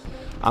external.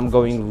 I'm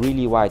going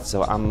really wide,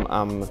 so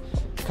I'm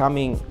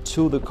coming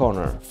to the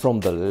corner from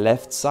the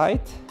left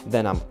side,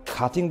 then I'm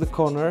cutting the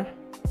corner,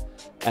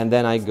 and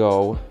then I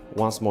go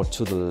once more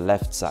to the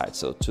left side,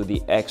 so to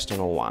the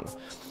external one.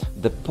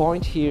 The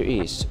point here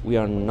is we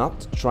are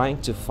not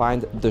trying to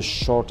find the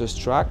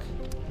shortest track,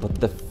 but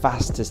the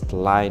fastest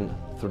line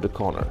through the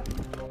corner.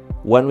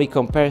 When we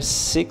compare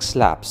 6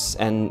 laps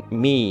and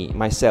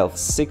myself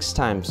 6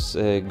 times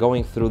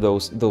going through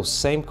those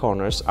same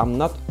corners, I'm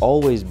not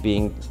always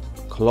being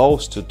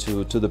close to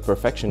the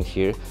perfection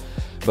here,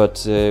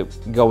 but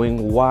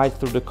going wide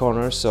through the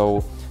corner,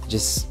 so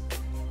just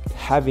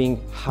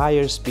having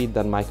higher speed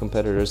than my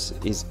competitors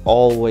is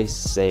always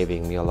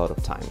saving me a lot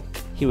of time.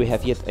 Here we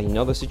have yet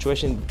another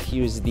situation.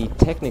 Here is the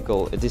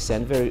technical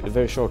descent,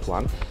 very short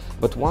one,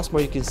 but once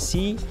more you can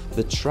see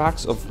the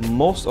tracks of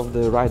most of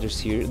the riders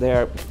here. They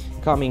are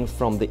coming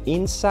from the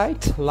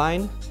inside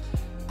line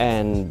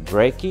and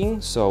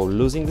braking, so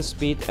losing the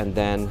speed, and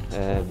then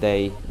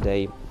they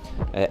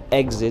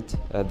exit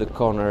the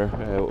corner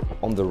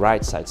on the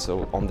right side,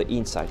 so on the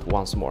inside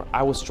once more.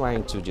 I was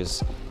trying to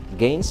just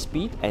gain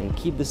speed and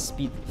keep the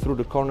speed through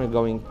the corner,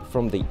 going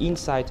from the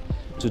inside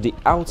to the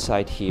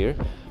outside here.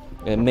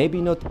 Maybe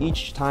not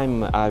each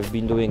time I've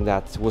been doing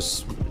that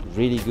was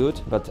really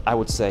good, but I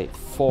would say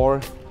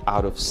 4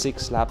 out of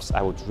 6 laps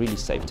I would really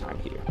save time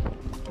here.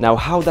 Now,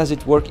 how does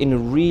it work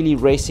in really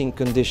racing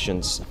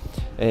conditions?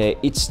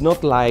 It's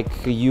not like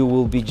you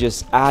will be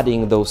just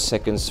adding those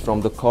seconds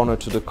from the corner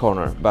to the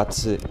corner, but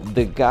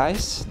the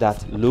guys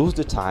that lose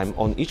the time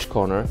on each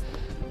corner,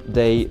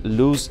 they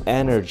lose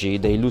energy,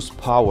 they lose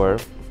power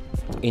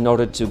in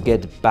order to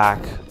get back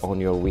on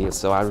your wheel.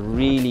 So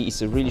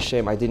it's a really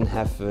shame I didn't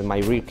have my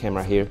rear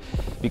camera here,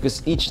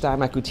 because each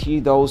time I could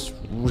hear those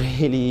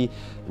really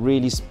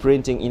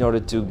sprinting in order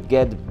to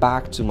get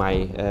back to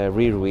my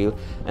rear wheel,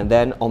 and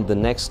then on the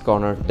next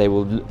corner they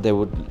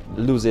would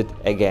lose it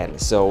again.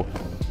 So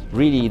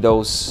really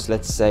those,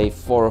 let's say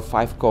 4 or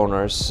 5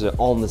 corners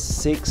on the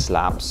 6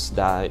 laps,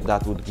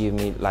 that would give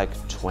me like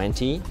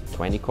 20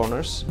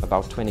 corners,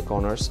 about 20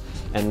 corners,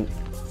 and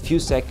few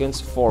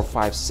seconds, 4,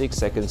 5, 6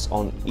 seconds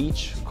on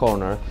each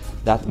corner.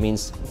 That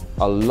means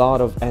a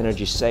lot of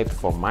energy saved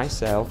for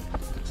myself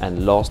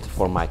and lost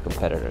for my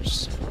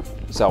competitors.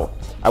 So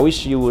I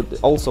wish you would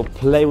also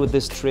play with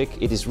this trick.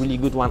 It is really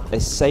good one, a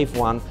safe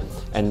one,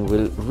 and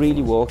will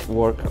really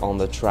work on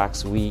the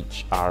tracks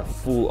which are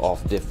full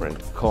of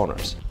different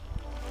corners.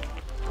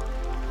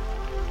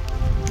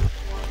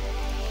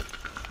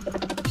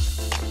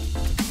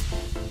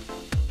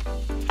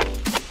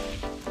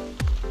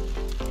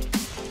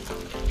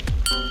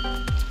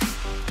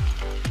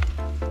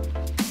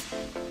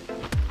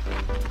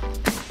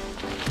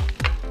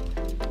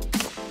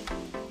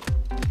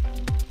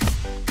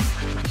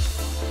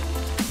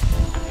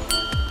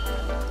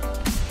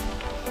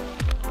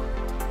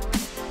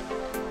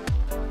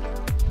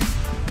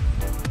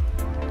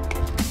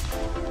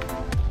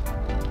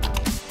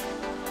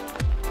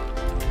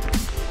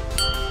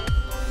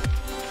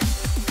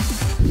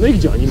 No i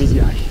gdzie oni mi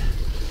zjali?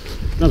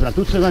 Dobra,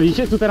 tu trzeba,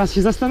 widzicie, tu teraz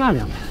się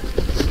zastanawiam.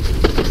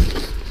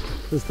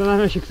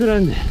 Zastanawiam się,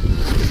 którędy.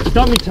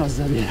 To mi czas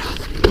zabiera.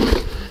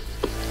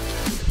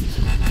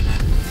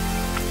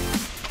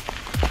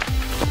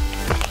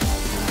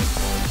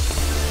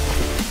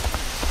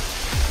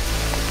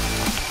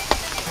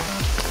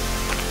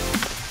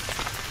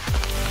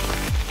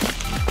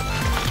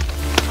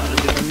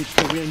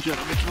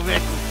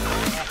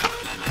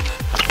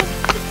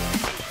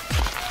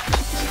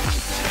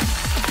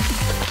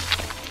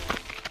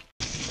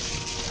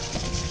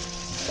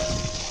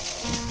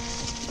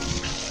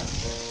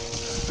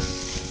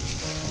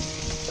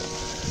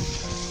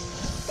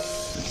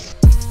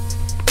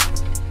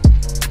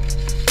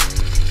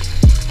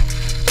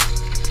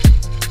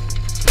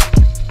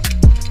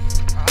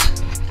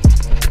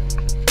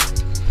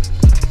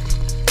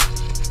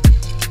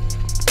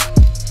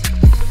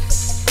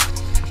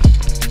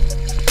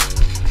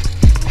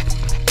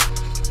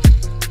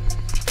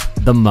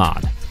 The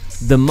mud.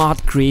 The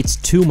mud creates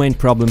two main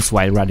problems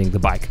while riding the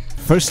bike.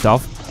 First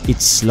off,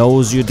 it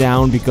slows you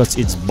down because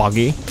it's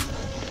boggy.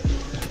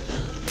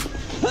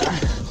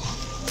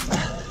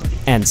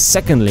 And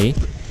secondly,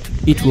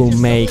 it will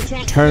make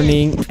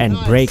turning and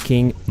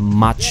braking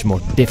much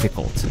more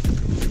difficult.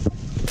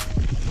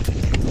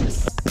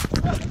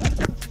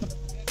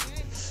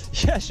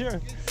 Yeah,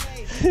 sure.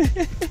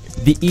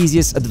 The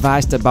easiest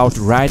advice about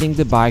riding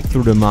the bike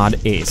through the mud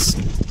is: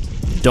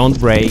 don't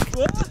brake,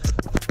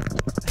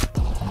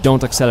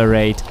 don't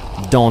accelerate,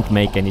 don't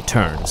make any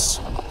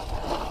turns.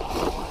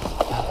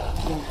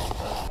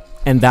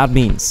 And that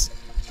means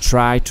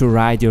try to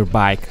ride your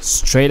bike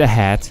straight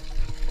ahead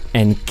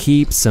and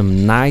keep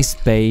some nice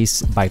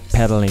pace by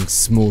pedaling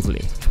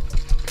smoothly.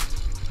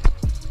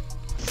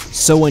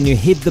 So when you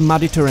hit the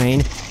muddy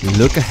terrain,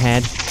 look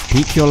ahead,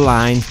 pick your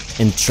line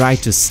and try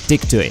to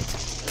stick to it.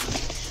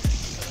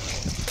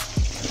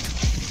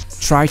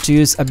 Try to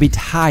use a bit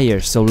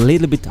higher, so a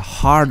little bit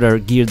harder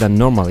gear than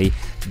normally.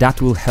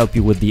 That will help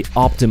you with the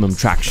optimum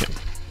traction.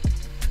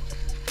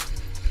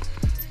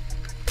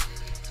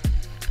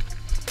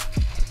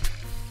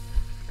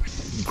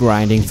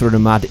 Grinding through the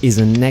mud is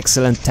an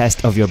excellent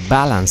test of your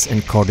balance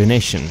and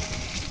coordination.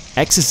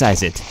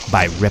 Exercise it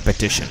by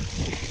repetition.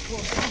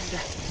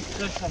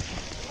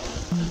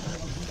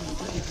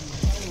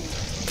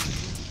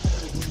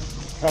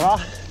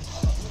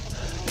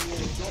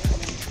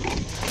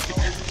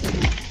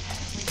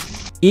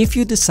 If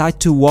you decide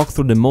to walk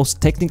through the most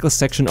technical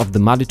section of the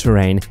muddy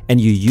terrain and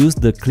you use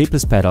the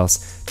clipless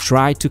pedals,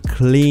 try to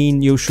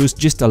clean your shoes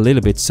just a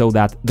little bit so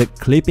that the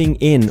clipping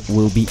in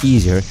will be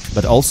easier,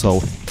 but also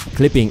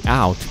clipping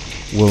out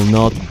will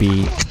not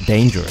be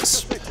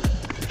dangerous.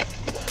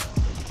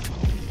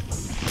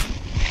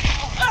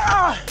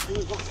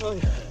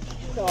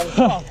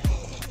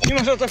 Nie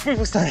masz o to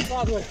wpływu, stary.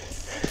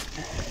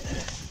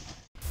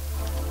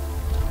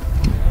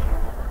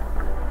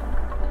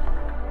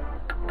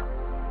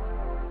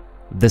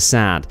 The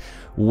sand.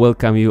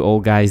 Welcome you all,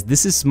 guys.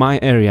 This is my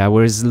area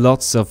where there's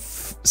lots of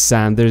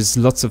sand, there's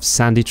lots of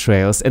sandy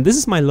trails, and this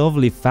is my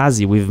lovely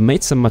Fazzy. We've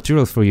made some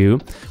material for you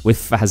with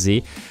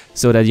Fazzy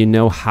so that you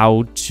know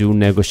how to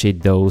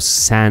negotiate those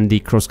sandy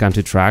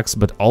cross-country tracks,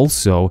 but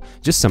also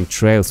just some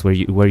trails where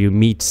you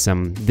meet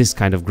this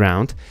kind of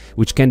ground,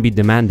 which can be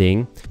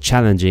demanding,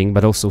 challenging,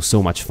 but also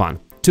so much fun.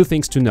 Two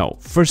things to know.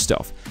 First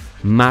off,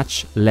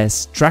 much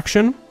less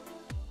traction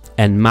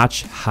and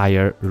much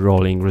higher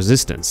rolling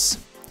resistance.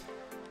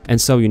 And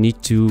so you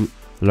need to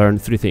learn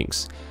three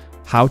things: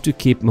 how to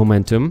keep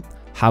momentum,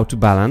 how to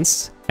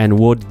balance, and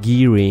what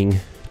gearing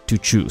to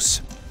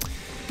choose.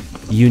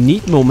 You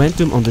need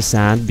momentum on the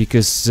sand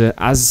because,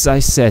 as I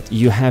said,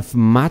 you have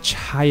much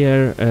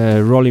higher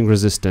rolling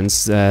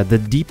resistance.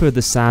 The deeper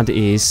the sand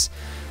is,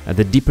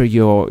 the deeper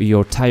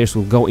your tires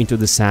will go into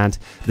the sand.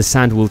 The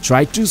sand will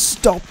try to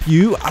stop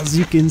you, as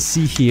you can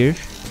see here.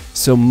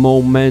 So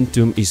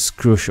momentum is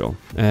crucial.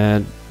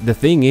 The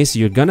thing is,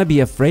 you're gonna be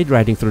afraid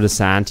riding through the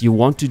sand. You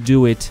want to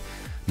do it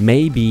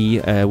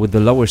maybe with the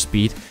lower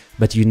speed,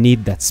 but you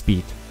need that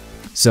speed.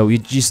 So you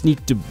just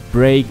need to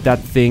break that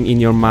thing in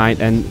your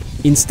mind, and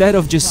instead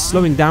of just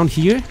slowing down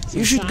here,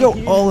 you should go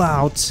all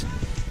out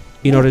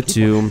in order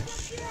to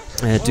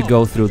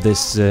go through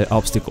this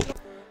obstacle.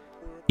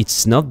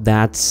 It's not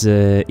that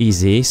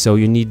easy, so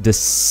you need the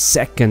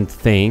second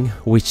thing,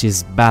 which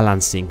is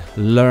balancing.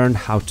 Learn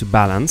how to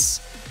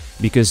balance,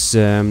 because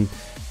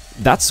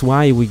that's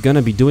why we're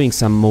gonna be doing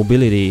some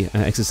mobility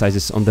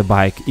exercises on the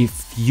bike. If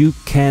you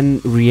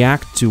can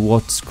react to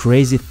what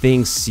crazy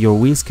things your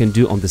wheels can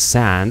do on the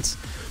sand,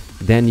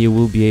 then you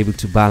will be able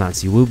to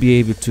balance. You will be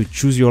able to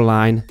choose your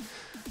line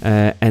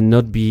and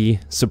not be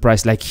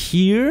surprised. Like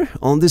here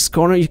on this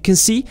corner, you can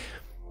see,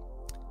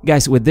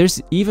 guys, where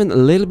there's even a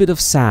little bit of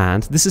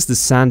sand. This is the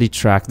sandy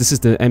track. This is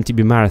the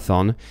MTB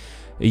marathon.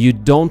 You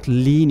don't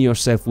lean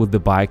yourself with the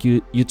bike.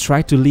 You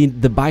try to lean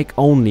the bike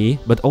only,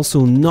 but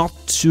also not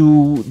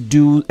to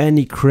do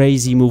any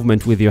crazy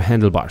movement with your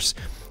handlebars.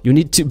 You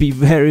need to be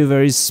very,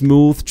 very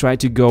smooth. Try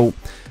to go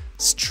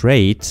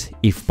straight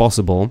if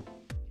possible.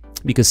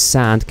 because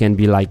sand can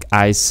be like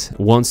ice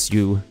once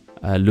you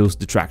lose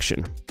the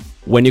traction.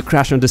 When you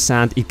crash on the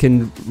sand, it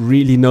can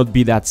really not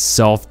be that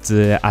soft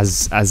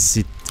as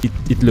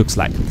it looks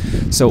like.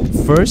 So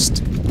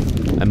first,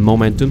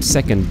 momentum,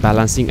 second,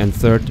 balancing, and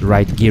third,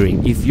 right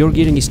gearing. If your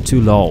gearing is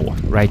too low,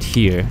 right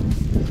here,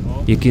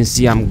 you can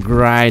see I'm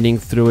grinding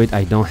through it,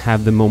 I don't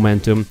have the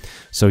momentum,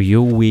 so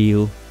your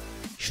wheel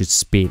should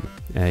spin.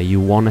 You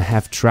want to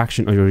have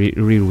traction on your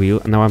rear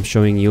wheel. Now I'm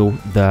showing you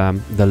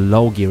the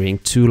low gearing,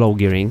 too low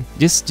gearing.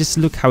 Just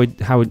look how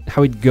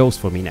it goes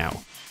for me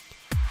now.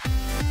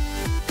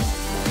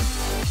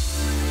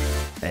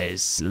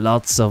 There's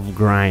lots of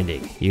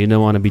grinding. You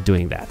don't want to be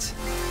doing that.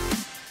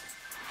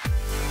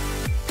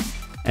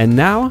 And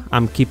now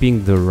I'm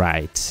keeping the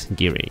right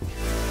gearing.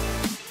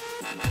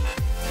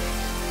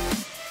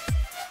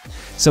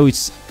 So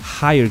it's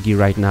higher gear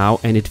right now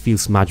and it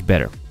feels much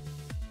better.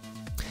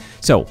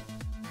 So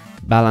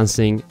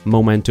balancing,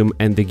 momentum,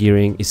 and the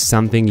gearing is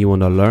something you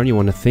want to learn, you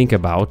want to think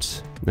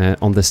about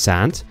on the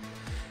sand.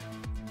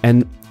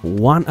 And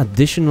one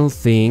additional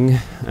thing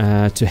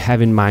to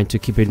have in mind, to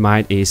keep in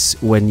mind, is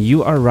when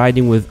you are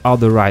riding with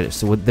other riders.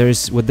 So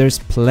there's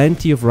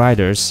plenty of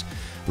riders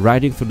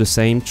riding through the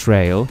same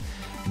trail,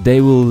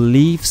 they will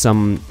leave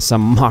some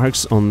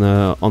marks on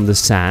the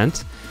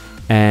sand,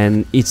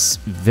 and it's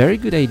very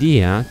good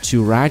idea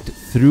to ride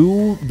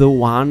through the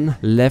one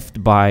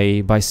left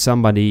by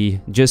somebody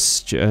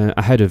just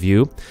ahead of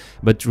you.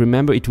 But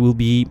remember, it will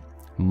be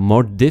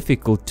more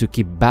difficult to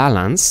keep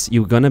balance.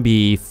 You're gonna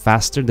be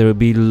faster, there will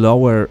be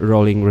lower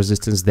rolling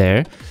resistance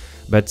there,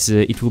 but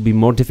it will be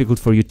more difficult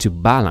for you to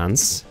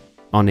balance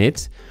on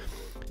it.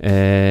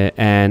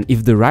 And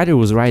if the rider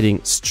was riding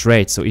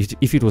straight, so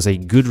if it was a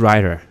good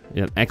rider,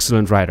 an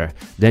excellent rider,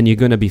 then you're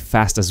gonna be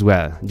fast as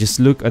well. Just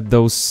look at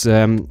those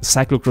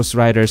cyclocross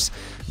riders,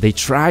 they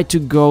try to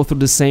go through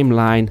the same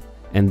line,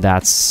 and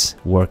that's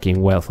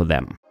working well for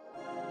them.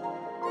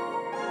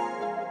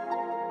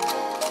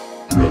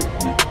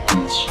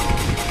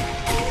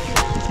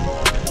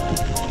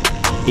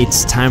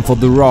 It's time for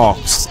the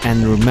rocks,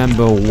 and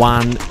remember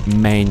one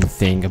main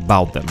thing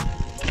about them: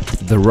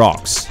 the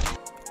rocks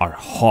are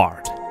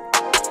hard.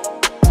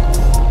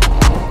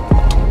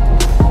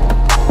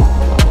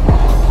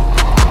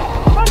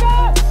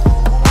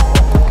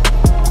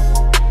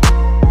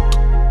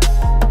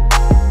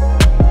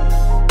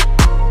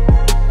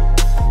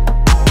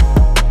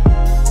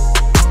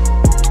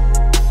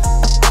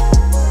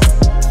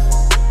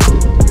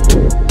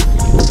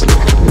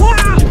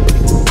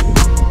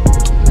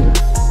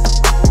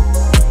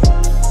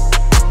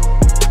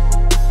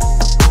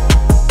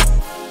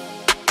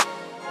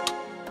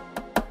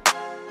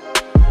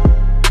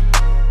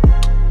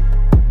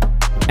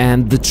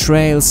 And the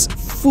trails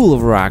full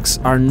of rocks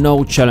are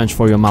no challenge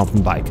for your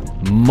mountain bike.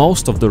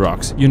 Most of the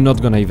rocks you're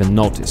not gonna even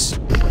notice.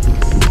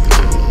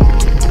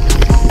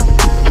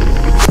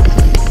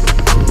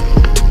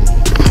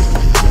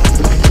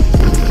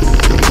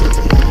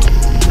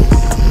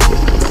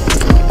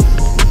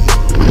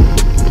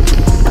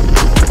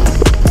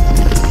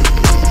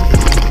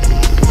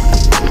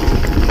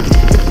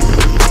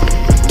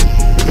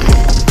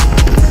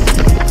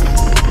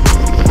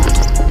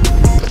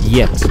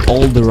 Yet,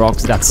 all the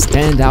rocks that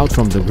stand out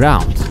from the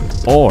ground,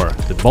 or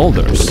the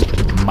boulders,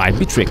 might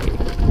be tricky.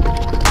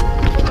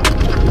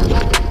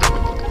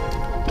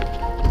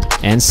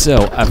 And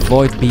so,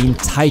 avoid being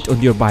tight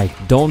on your bike.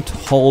 Don't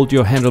hold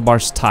your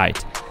handlebars tight.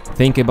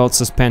 Think about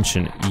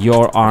suspension.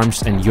 Your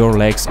arms and your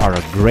legs are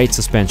a great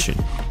suspension.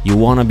 You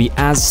want to be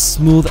as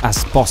smooth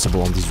as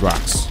possible on these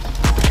rocks.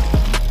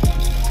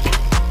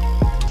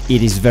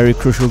 It is very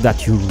crucial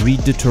that you read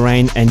the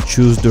terrain and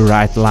choose the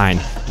right line.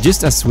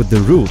 Just as with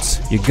the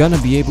routes, you're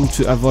gonna be able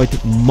to avoid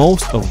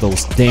most of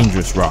those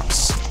dangerous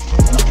rocks.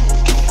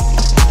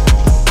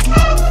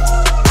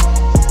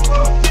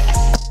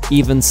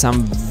 Even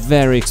some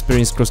very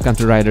experienced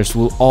cross-country riders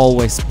will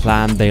always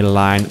plan their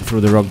line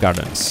through the rock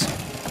gardens.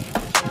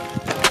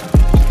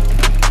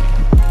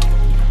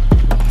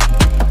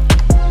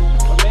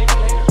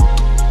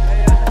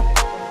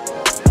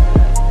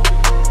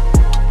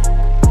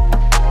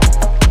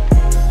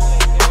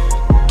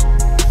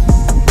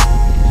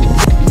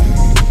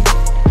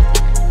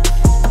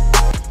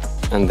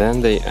 And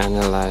then they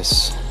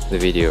analyze the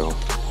video.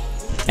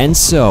 And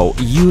so,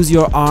 use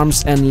your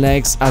arms and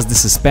legs as the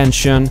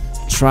suspension,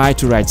 try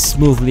to ride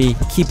smoothly,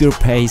 keep your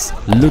pace,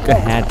 look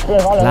ahead,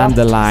 plan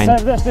the line,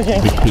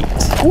 repeat.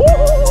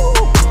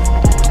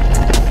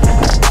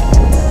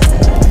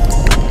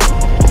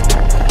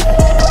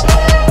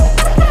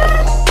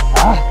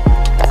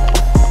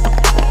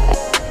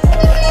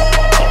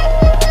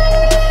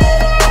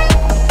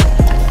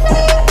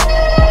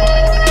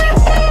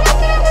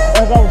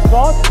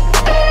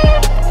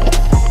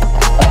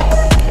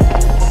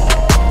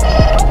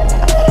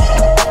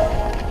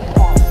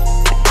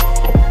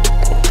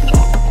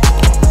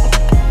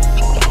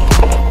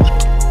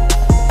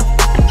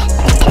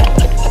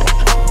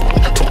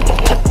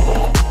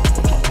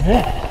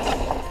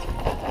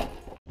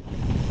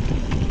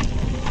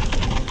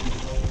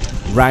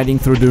 Riding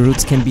through the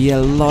routes can be a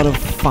lot of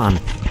fun.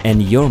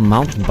 and your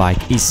mountain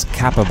bike is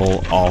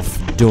capable of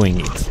doing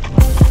it.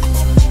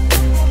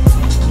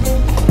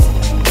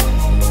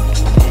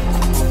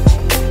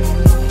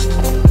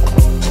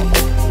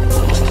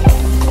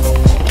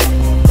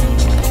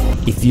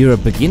 If you're a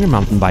beginner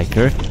mountain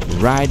biker,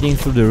 riding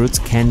through the routes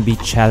can be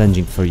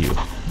challenging for you.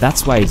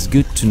 That's why it's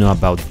good to know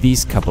about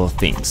these couple of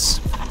things.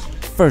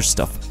 First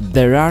off,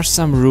 there are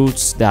some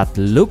routes that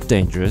look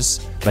dangerous,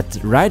 but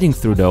riding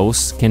through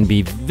those can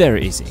be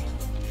very easy.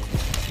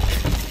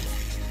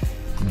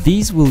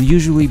 These will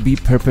usually be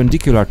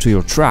perpendicular to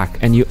your track,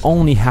 and you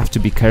only have to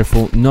be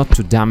careful not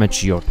to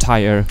damage your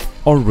tire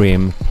or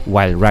rim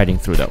while riding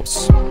through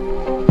those.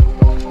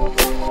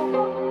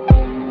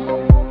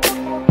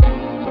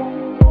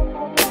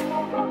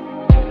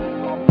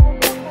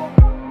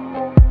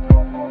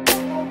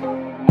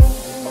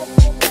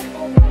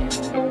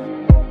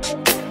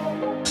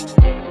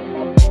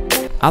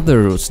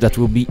 Other routes that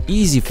will be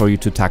easy for you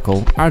to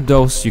tackle are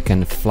those you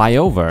can fly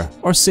over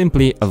or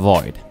simply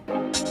avoid.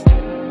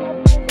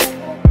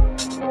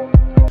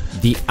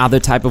 The other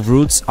type of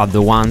routes are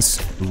the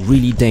ones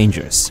really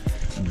dangerous.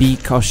 Be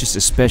cautious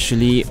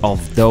especially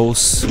of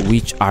those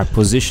which are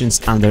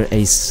positioned under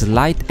a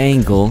slight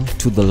angle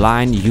to the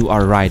line you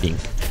are riding.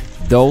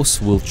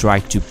 Those will try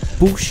to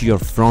push your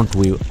front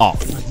wheel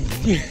off.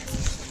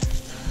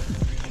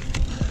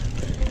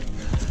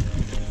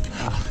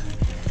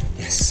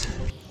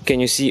 Can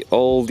you see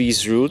all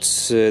these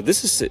routes?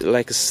 This is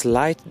like a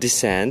slight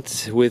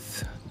descent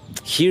with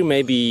here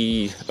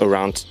maybe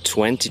around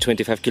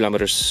 20-25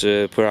 kilometers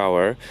per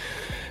hour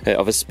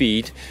of a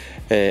speed,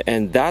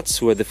 and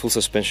that's where the full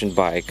suspension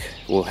bike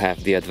will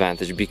have the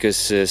advantage,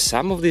 because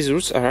some of these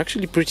routes are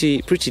actually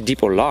pretty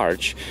deep or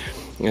large,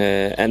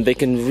 and they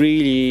can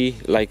really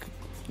like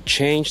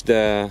change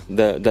the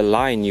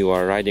line you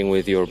are riding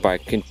with your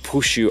bike, can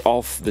push you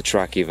off the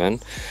track even.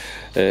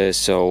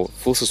 So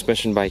full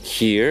suspension bike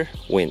here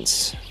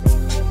wins.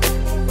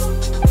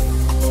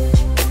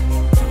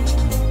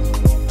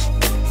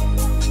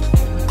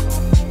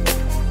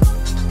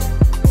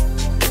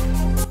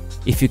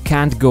 If you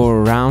can't go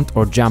around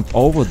or jump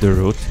over the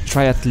route,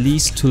 try at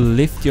least to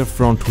lift your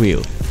front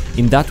wheel.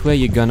 In that way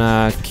you're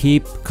gonna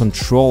keep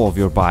control of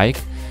your bike,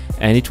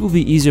 and it will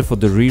be easier for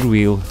the rear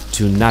wheel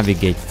to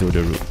navigate through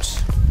the route.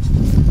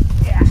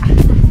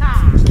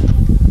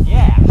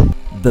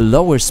 The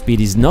lower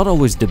speed is not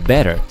always the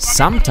better.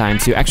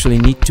 Sometimes you actually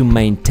need to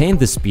maintain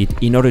the speed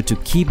in order to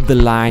keep the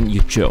line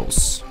you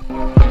chose.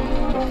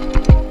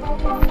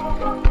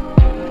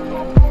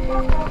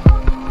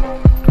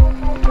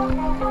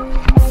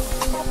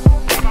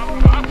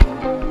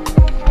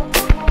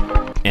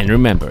 And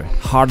remember,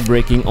 hard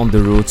braking on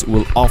the roads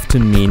will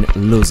often mean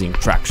losing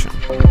traction.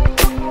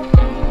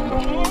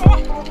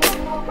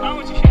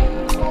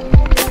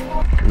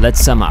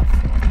 Let's sum up.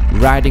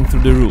 Riding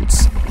through the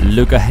routes,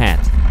 look ahead,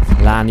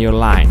 plan your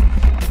line,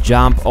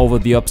 jump over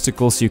the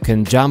obstacles you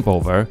can jump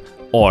over,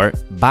 or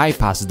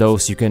bypass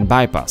those you can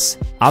bypass.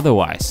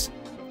 Otherwise,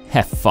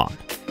 have fun.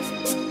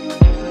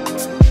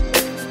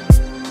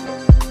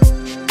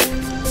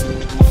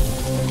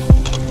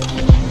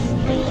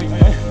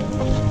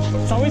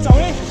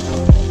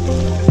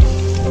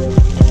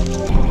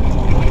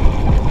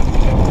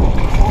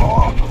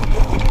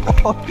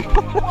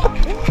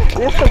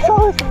 Jestem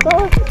cały.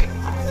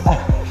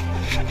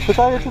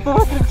 Pytanie, czy to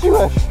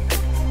nakręciłeś?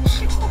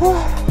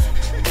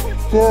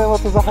 Nie wiem, o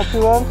co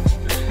zahaczyłem.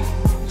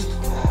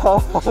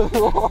 Ale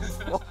było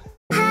mocno.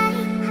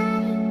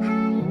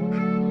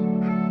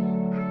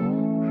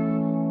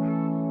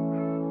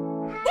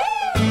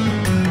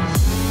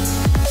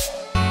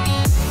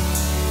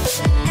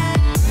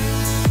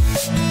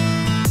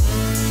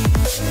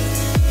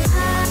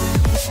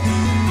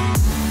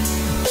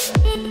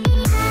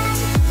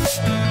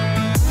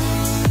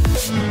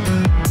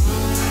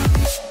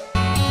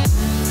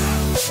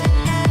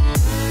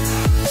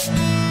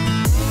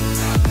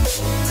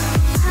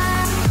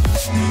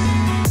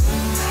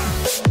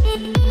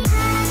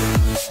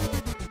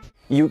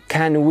 You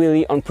can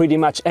wheelie on pretty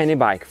much any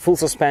bike, full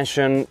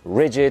suspension,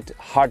 rigid,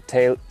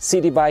 hardtail,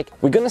 city bike.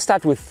 We're gonna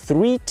start with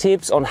 3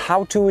 tips on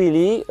how to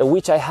wheelie,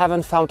 which I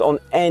haven't found on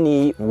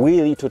any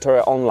wheelie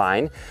tutorial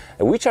online,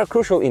 which are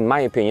crucial in my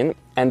opinion.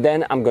 And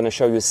then I'm gonna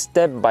show you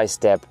step by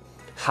step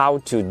how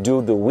to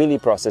do the wheelie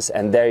process,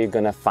 and there you're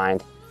gonna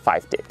find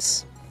 5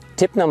 tips.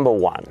 Tip number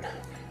 1,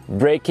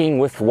 braking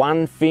with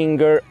 1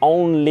 finger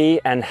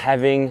only and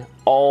having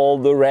all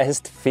the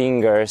rest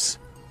fingers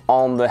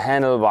on the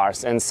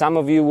handlebars. And some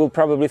of you will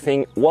probably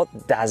think, what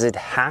does it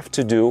have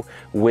to do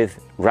with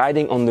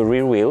riding on the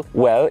rear wheel?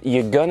 Well,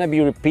 you're gonna be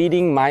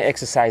repeating my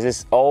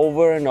exercises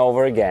over and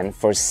over again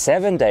for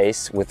 7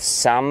 days, with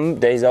some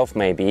days off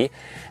maybe.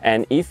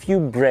 And if you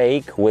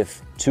brake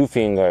with 2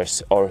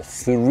 fingers or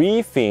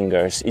 3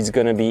 fingers, it's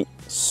gonna be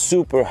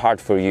super hard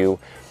for you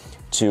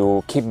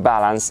to keep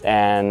balance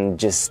and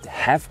just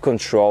have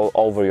control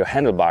over your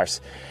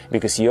handlebars,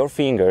 because your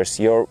fingers,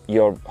 your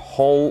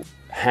whole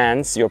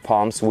hands, your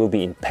palms will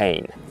be in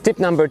pain. Tip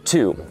number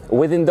 2,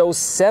 within those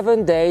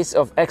 7 days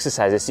of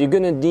exercises, you're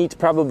gonna need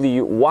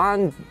probably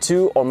 1,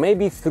 2, or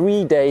maybe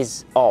 3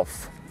 days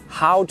off.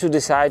 How to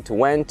decide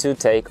when to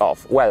take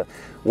off? Well,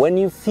 when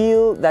you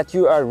feel that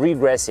you are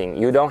regressing,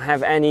 you don't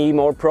have any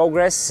more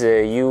progress,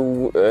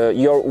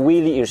 your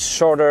wheelie is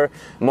shorter,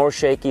 more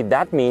shaky,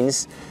 that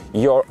means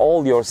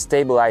all your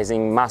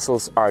stabilizing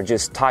muscles are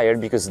just tired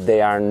because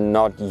they are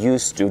not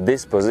used to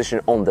this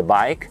position on the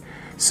bike.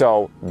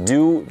 So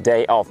do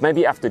day off.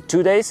 Maybe after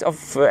 2 days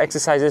of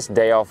exercises,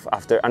 day off.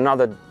 After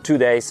another 2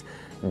 days,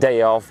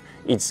 day off.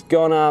 It's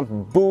gonna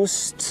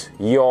boost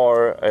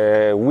your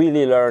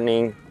wheelie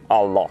learning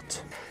a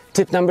lot.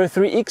 Tip number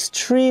 3,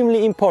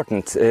 extremely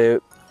important.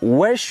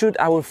 Where should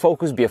our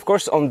focus be? Of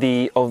course, on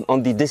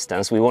the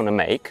distance we want to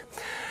make,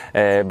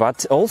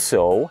 but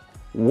also,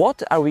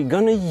 what are we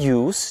gonna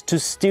use to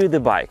steer the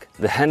bike?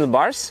 The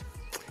handlebars,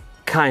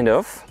 kind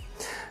of.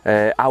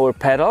 Our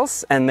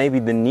pedals and maybe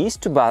the knees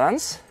to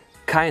balance,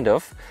 kind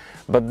of.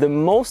 But the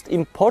most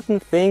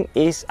important thing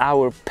is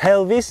our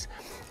pelvis,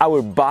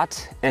 our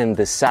butt and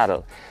the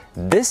saddle.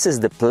 This is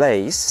the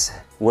place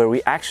where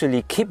we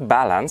actually keep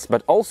balance,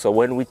 but also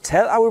when we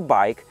tell our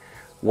bike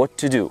what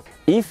to do.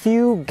 If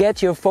you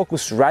get your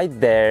focus right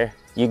there,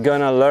 you're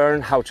gonna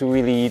learn how to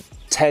really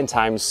 10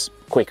 times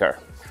quicker.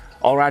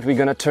 All right, we're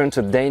gonna turn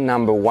to day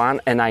number 1,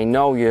 and I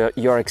know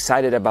you're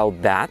excited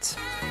about that.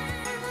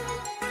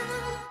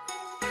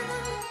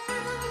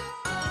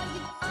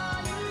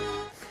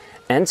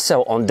 And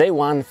so on day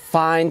 1,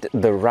 find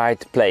the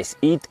right place.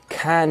 It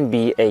can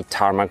be a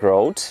tarmac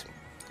road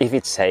if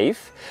it's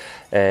safe,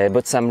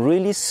 but some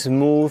really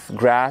smooth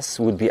grass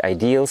would be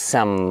ideal.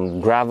 Some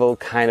gravel,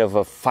 kind of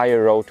a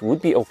fire road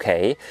would be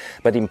okay.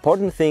 But the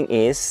important thing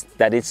is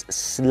that it's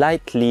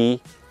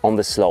slightly on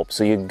the slope.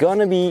 So you're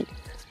gonna be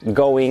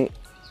going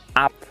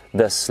up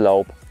the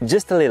slope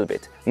just a little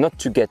bit, not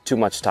to get too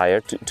much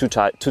tired,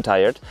 too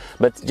tired,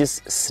 but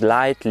just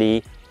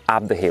slightly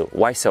up the hill.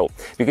 Why so?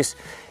 Because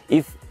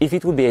if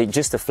it would be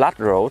just a flat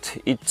road,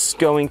 it's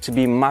going to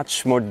be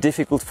much more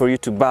difficult for you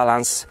to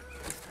balance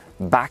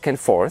back and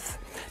forth,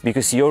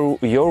 because your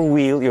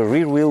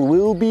rear wheel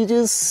will be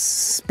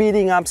just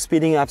speeding up,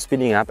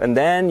 and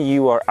then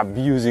you are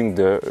abusing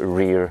the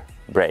rear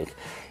brake.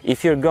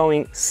 If you're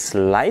going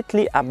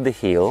slightly up the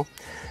hill,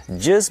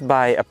 just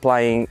by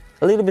applying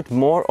a little bit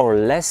more or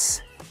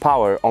less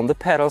power on the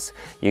pedals,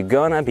 you're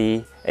gonna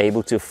be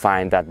able to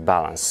find that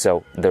balance.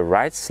 So the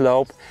right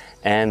slope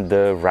and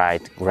the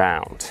right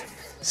ground.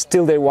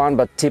 Still day 1,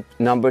 but tip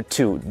number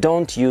 2,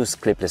 don't use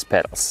clipless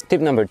pedals.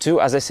 Tip number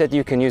 2, as I said,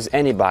 you can use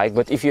any bike,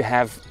 but if you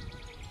have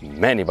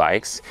many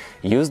bikes,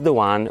 use the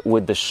one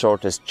with the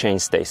shortest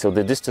chainstay. So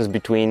the distance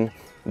between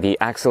the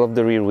axle of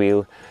the rear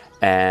wheel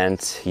and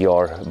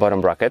your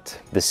bottom bracket,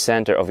 the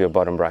center of your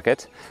bottom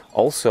bracket.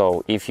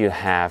 Also, if you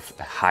have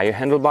higher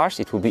handlebars,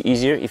 it will be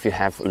easier. If you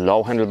have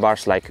low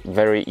handlebars, like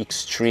very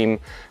extreme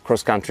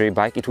cross-country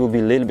bike, it will be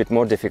a little bit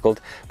more difficult,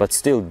 but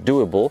still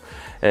doable.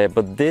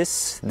 But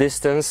this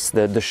distance,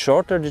 the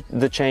shorter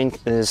the chain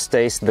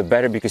stays, the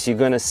better, because you're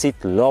gonna sit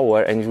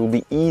lower and it will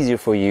be easier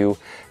for you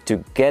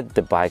to get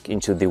the bike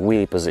into the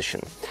wheelie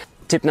position.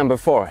 Tip number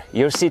 4,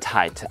 your seat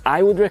height.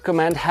 I would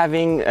recommend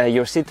having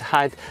your seat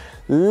height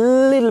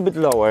little bit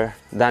lower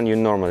than you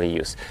normally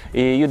use.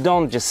 You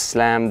don't just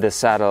slam the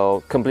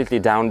saddle completely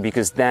down,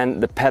 because then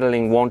the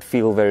pedaling won't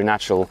feel very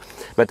natural,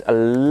 but a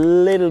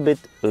little bit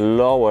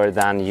lower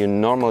than you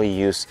normally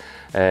use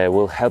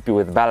will help you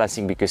with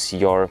balancing, because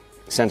your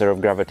center of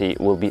gravity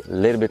will be a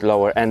little bit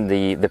lower and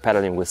the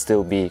pedaling will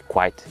still be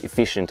quite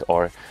efficient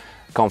or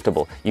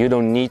comfortable. You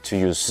don't need to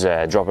use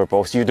dropper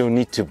post, you don't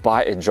need to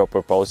buy a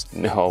dropper post,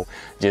 no,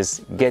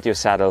 just get your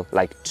saddle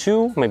like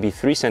 2, maybe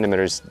 3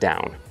 centimeters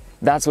down.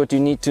 That's what you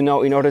need to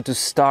know in order to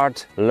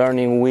start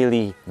learning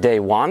wheelie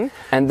day 1.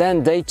 And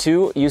then day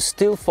 2, you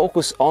still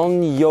focus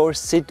on your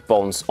sit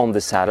bones on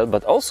the saddle,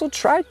 but also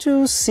try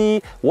to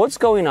see what's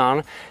going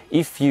on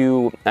if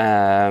you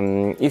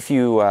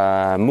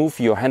move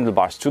your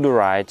handlebars to the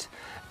right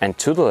and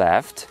to the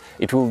left.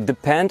 It will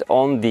depend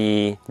on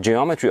the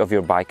geometry of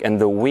your bike and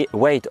the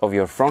weight of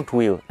your front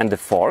wheel and the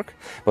fork,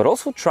 but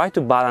also try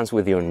to balance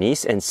with your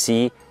knees and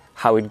see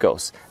how it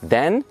goes.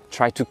 Then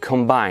try to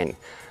combine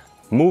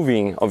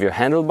moving of your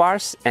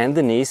handlebars and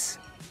the knees,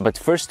 but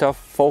first off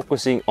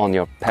focusing on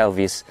your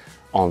pelvis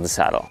on the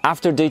saddle.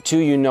 After day 2,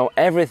 you know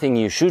everything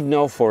you should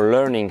know for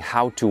learning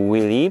how to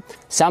wheelie.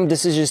 Some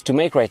decisions to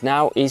make right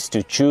now is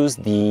to choose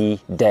the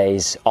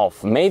days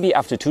off. Maybe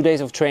after 2 days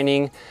of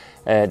training,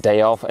 day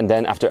off, and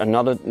then after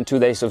another 2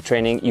 days of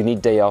training, you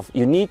need day off.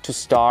 You need to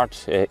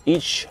start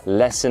each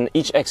lesson,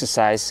 each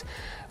exercise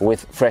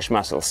with fresh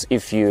muscles.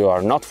 If you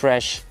are not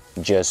fresh,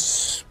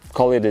 just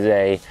call it a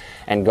day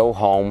and go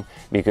home,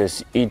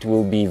 because it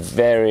will be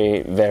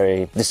very,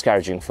 very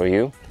discouraging for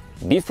you.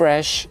 Be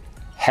fresh,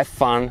 have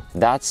fun,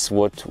 that's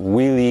what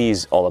wheelie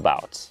is all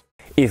about.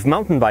 If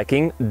mountain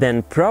biking,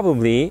 then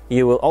probably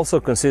you will also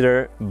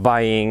consider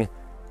buying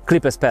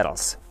clipless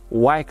pedals.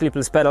 Why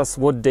clipless pedals?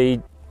 What they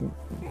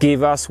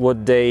give us,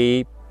 what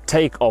they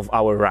take of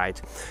our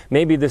ride.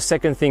 Maybe the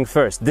second thing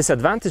first.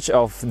 Disadvantage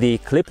of the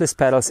clipless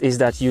pedals is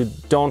that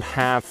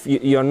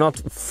you're not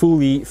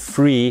fully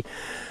free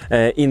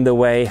in the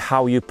way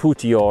how you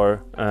put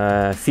your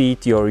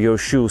feet, your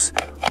shoes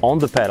on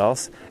the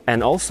pedals.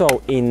 And also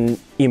in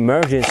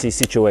emergency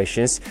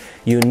situations,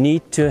 you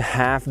need to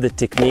have the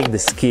technique, the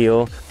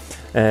skill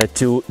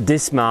to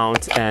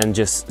dismount and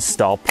just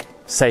stop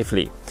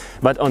safely.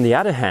 But on the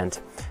other hand,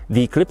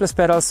 the clipless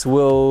pedals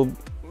will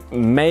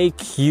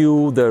make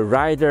you the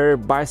rider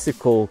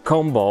bicycle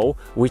combo,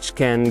 which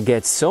can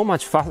get so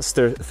much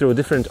faster through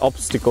different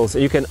obstacles.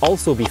 You can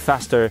also be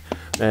faster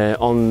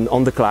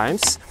on the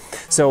climbs.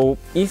 So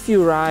if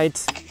you ride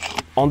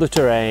on the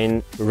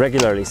terrain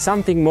regularly,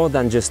 something more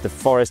than just the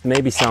forest,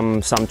 maybe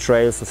some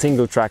trails,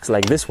 single tracks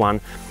like this one,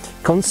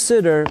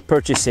 consider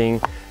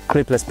purchasing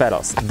clipless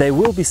pedals. They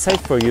will be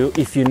safe for you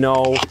if you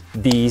know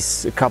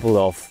these couple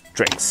of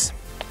tricks.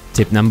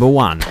 Tip number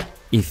 1.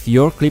 If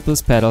your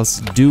clipless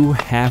pedals do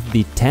have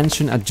the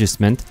tension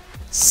adjustment,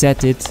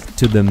 set it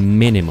to the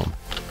minimum.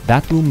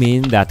 That will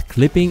mean that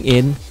clipping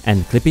in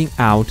and clipping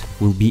out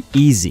will be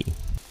easy.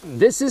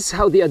 This is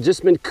how the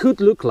adjustment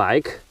could look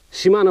like.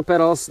 Shimano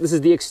pedals, this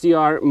is the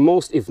XTR.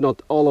 Most, if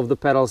not all of the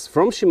pedals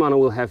from Shimano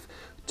will have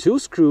 2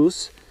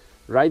 screws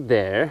right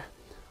there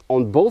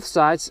on both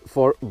sides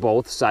for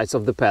both sides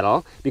of the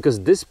pedal,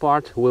 because this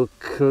part will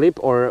clip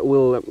or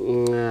will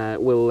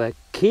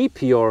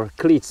keep your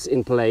cleats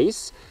in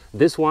place.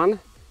 This one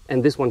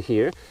and this one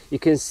here. You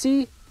can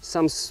see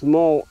some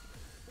small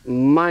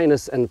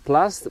minus and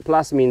plus.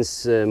 Plus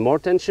means more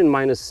tension,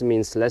 minus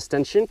means less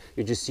tension.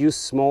 You just use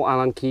small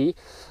Allen key.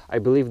 I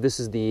believe this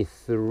is the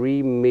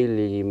 3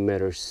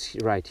 millimeters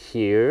right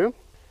here.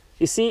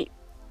 You see,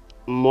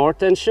 more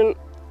tension,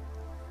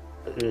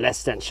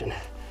 less tension.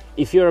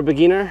 If you're a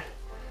beginner,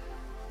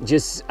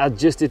 just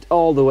adjust it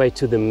all the way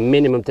to the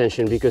minimum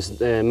tension,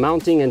 because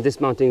mounting and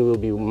dismounting will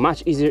be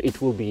much easier.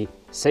 It will be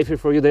safer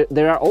for you.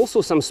 There are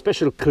also some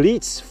special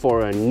cleats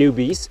for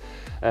newbies,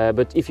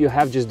 but if you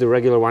have just the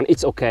regular one,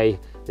 it's okay.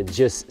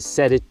 Just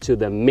set it to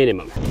the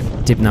minimum.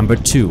 Tip number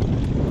 2.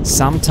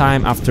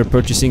 Sometime after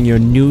purchasing your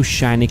new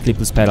shiny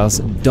clipless pedals,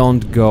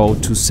 don't go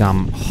to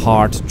some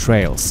hard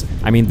trails.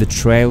 I mean the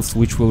trails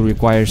which will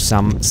require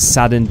some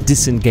sudden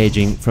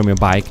disengaging from your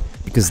bike,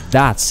 because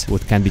that's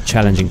what can be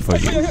challenging for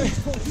you.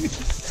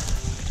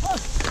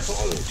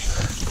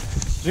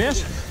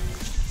 Żyjesz?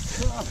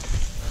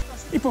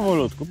 I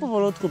powolutku,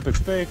 pyk,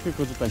 pyk,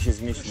 tylko tutaj się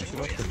zmieści na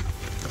środku.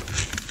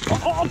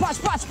 O,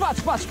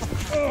 patrz!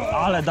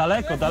 Ale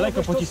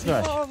daleko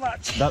pocisnąłeś.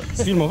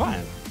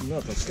 Sfilmowałem.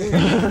 No to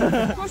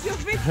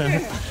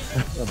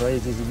dobra,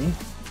 jedzie Zibi.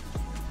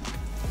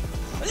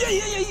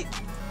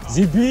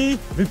 Zibi,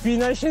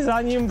 wypinaj się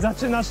zanim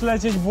zaczynasz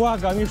lecieć,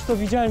 błagam, już to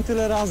widziałem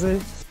tyle razy.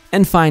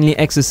 And finally,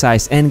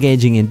 exercise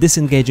engaging and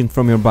disengaging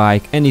from your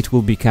bike, and it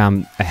will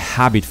become a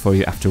habit for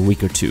you after a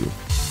week or 2.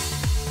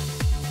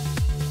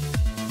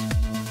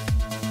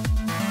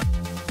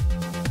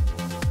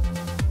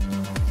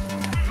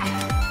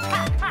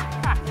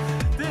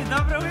 Ty,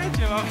 dobre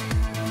ujęcie mam.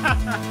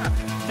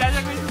 Chciałem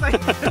jakbyś tutaj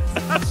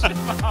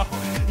zatrzymał.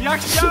 Ja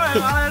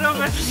chciałem, ale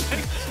Robert nie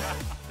chciał.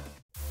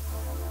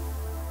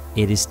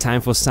 It is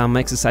time for some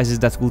exercises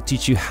that will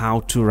teach you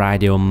how to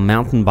ride your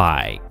mountain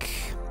bike.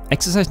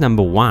 Exercise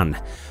number 1.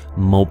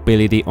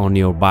 Mobility on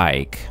your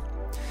bike.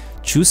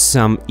 Choose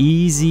some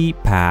easy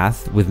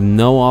path with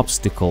no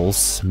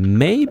obstacles,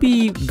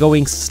 maybe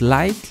going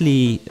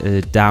slightly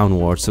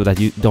downward so that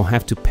you don't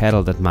have to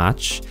pedal that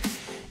much,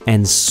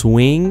 and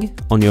swing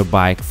on your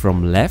bike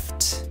from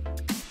left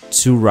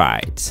to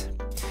right.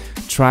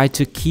 Try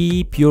to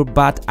keep your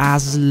butt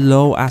as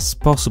low as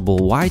possible.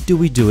 Why do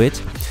we do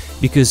it?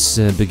 Because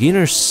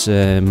beginners,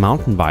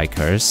 mountain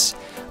bikers,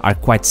 are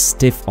quite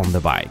stiff on the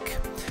bike.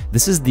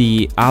 This is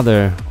the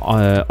other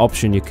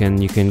option you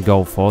can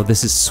go for.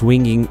 This is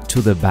swinging to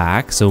the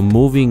back, so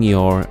moving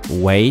your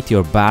weight,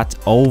 your butt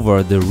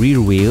over the rear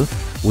wheel,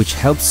 which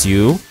helps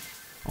you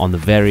on the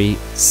very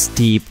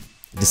steep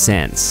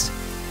descents.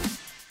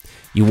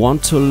 You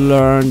want to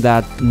learn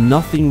that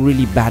nothing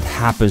really bad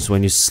happens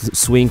when you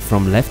swing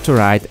from left to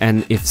right,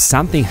 and if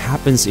something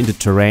happens in the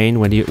terrain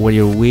when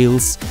your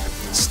wheels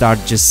start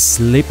just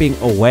slipping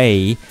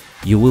away,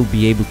 you will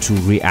be able to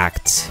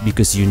react,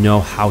 because you know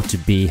how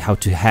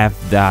to have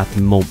that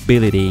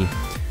mobility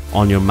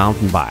on your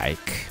mountain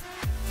bike.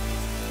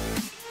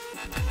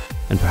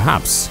 And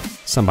perhaps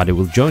somebody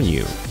will join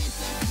you.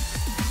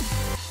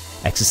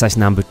 Exercise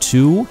number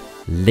 2,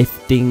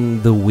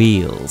 lifting the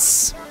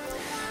wheels.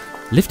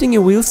 Lifting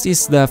your wheels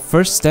is the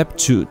first step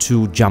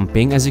to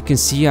jumping. As you can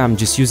see, I'm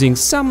just using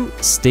some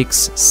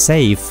sticks,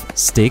 safe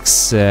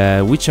sticks,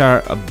 which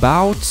are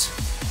about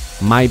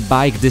my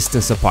bike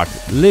distance apart,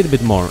 a little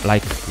bit more,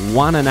 like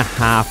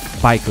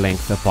 1.5 bike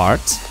length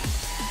apart.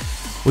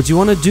 What you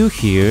want to do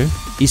here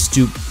is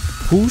to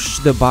push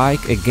the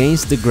bike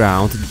against the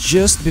ground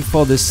just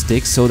before the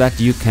stick so that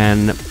you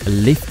can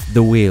lift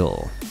the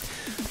wheel.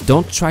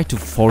 Don't try to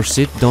force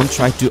it, don't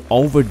try to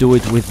overdo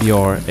it with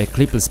your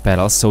clipless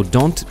pedals, so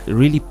don't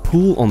really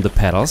pull on the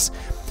pedals.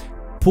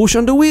 push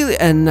on the wheel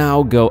and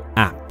now go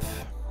up.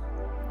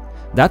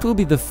 That will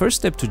be the first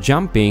step to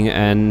jumping,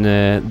 and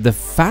the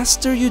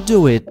faster you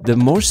do it, the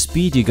more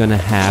speed you're gonna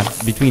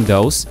have between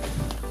those,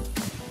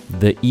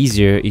 the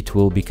easier it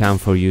will become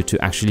for you to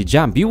actually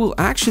jump. You will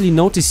actually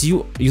notice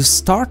you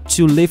start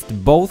to lift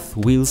both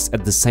wheels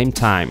at the same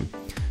time.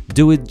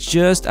 Do it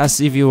just as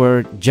if you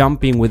were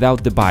jumping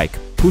without the bike.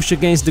 Push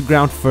against the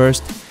ground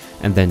first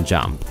and then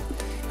jump.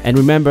 And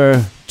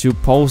remember to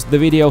post the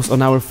videos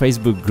on our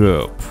Facebook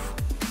group.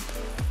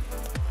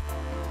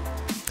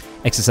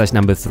 Exercise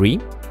number 3.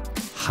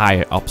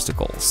 Higher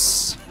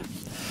obstacles.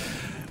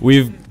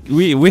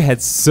 We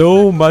had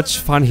so much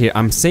fun here.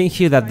 I'm saying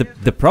here that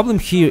the problem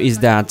here is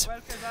that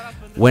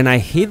when I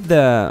hit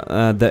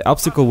the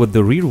obstacle with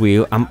the rear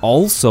wheel, I'm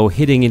also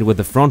hitting it with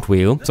the front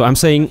wheel. So I'm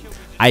saying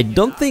I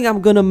don't think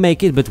I'm gonna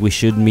make it, but we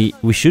shouldn't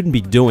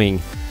be doing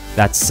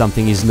that.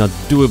 Something is not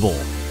doable.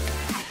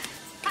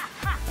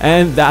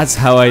 And that's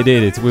how I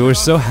did it. We were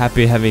so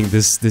happy having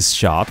this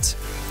shot.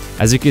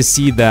 As you can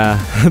see, the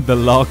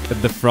lock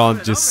at the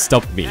front just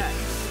stopped me.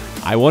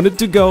 I wanted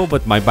to go,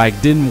 but my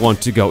bike didn't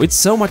want to go. It's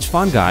so much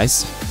fun,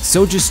 guys.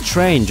 So just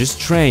train.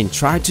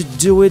 Try to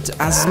do it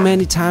as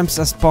many times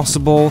as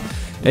possible.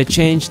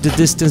 Change the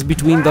distance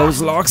between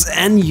those locks,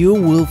 and you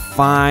will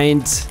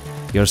find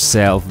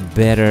yourself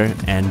better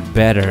and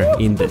better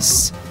in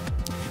this.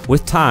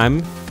 With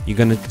time, you're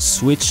gonna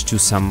switch to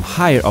some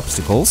higher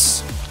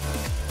obstacles,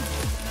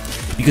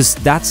 because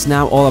that's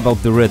now all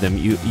about the rhythm.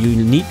 You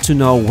need to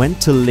know when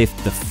to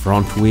lift the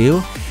front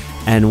wheel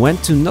and when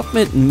to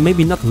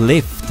maybe not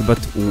lift, but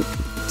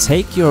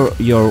take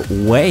your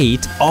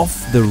weight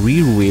off the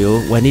rear wheel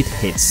when it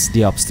hits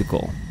the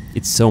obstacle.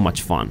 It's so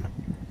much fun.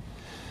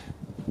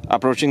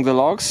 Approaching the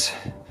logs,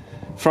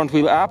 front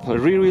wheel up,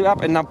 rear wheel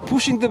up, and now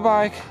pushing the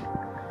bike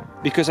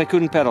because I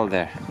couldn't pedal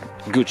there.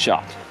 Good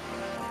shot.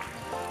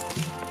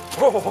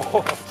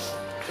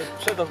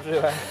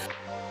 Przedobrzyłem.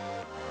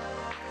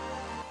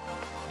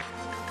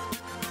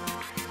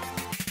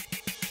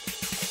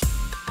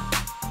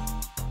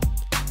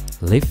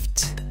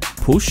 Lift,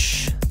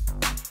 push,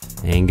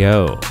 and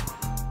go.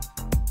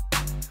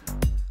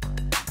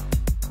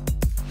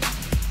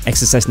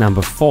 Exercise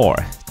number 4,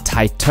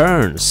 tight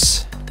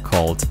turns,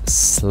 called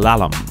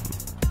slalom.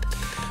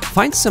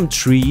 Find some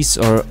trees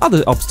or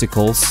other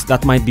obstacles.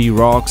 That might be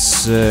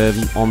rocks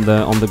on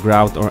the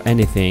ground or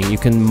anything. You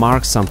can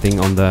mark something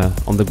on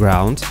the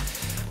ground.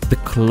 The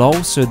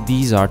closer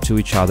these are to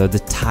each other, the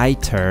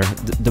tighter,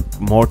 the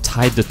more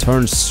tight the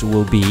turns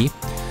will be.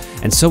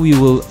 And so you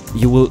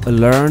will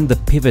learn the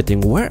pivoting,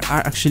 where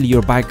actually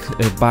your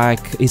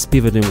bike is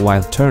pivoting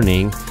while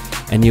turning,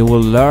 and you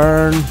will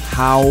learn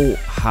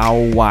how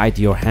wide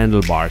your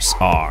handlebars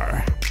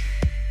are.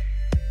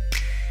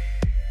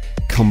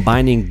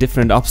 Combining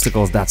different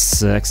obstacles,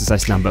 that's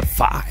exercise number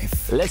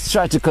 5. Let's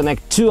try to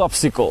connect 2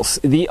 obstacles,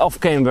 the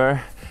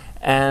off-camber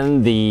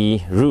and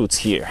the roots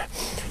here.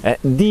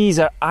 These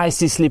are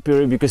icy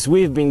slippery because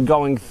we've been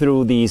going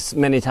through these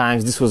many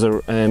times. This was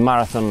a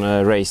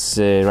marathon race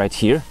right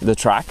here, the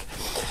track.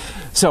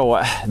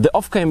 So the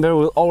off-camber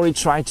will already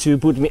try to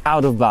put me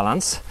out of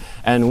balance,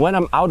 and when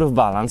I'm out of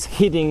balance,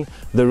 hitting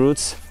the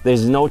roots,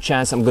 there's no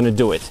chance I'm gonna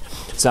do it.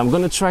 So I'm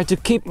gonna try to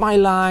keep my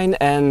line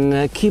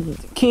and keep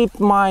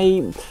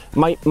my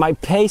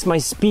pace, my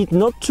speed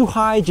not too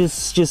high,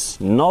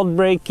 just not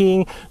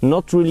braking,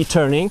 not really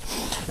turning.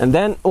 And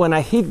then when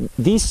I hit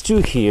these 2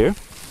 here,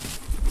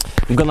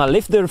 I'm gonna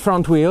lift the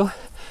front wheel,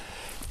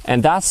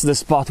 and that's the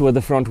spot where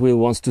the front wheel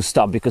wants to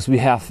stop because we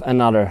have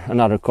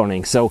another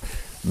cornering. So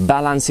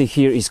balancing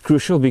here is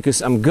crucial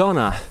because I'm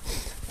gonna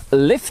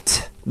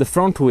lift the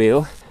front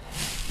wheel,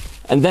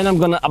 and then I'm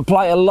gonna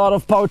apply a lot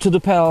of power to the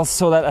pedals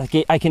so that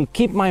I can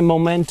keep my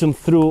momentum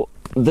through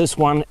this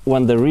one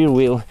when the rear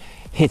wheel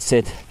hits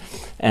it,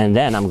 and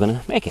then I'm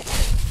gonna make it.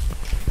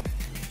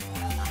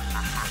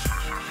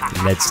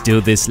 Let's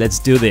do this, let's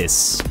do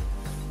this.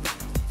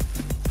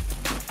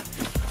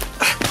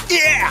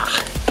 Yeah!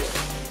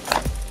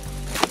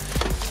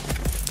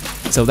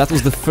 So that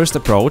was the first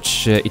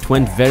approach. It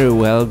went very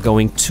well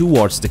going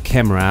towards the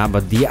camera,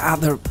 but the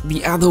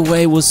other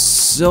way was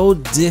so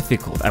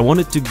difficult. I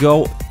wanted to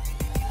go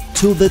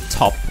to the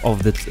top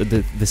of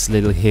this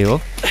little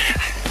hill.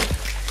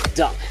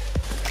 Done.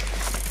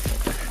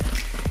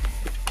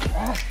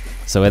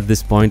 So at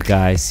this point,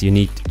 guys, you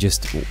need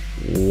just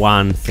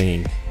one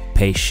thing: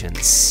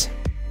 patience.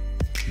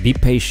 Be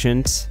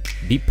patient,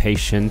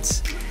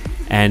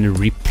 and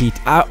repeat.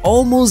 I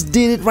almost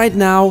did it right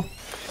now.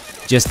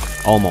 Just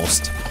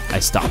almost. I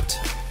stopped.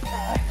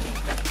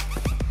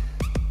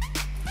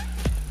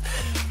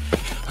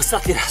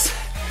 Ostatni raz.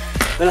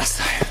 The last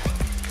time.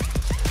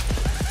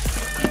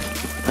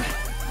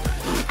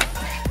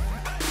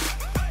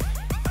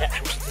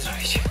 Muszę to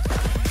zrobić.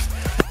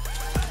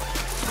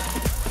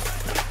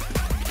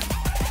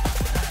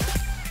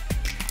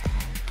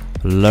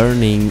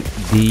 Learning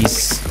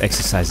these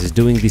exercises,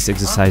 doing these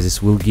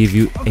exercises will give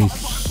you a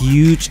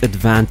huge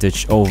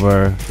advantage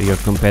over your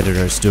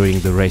competitors during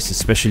the races,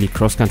 especially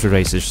cross-country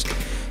races,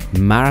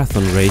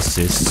 marathon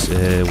races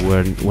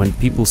when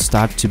people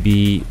start to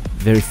be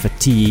very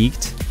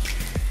fatigued.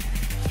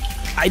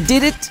 I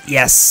did it!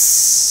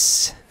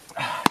 Yes!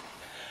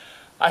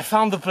 I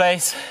found the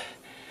place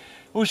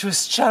which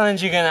was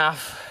challenging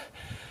enough,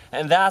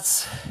 and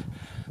that's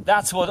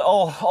what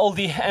all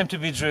the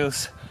MTB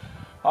drills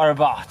are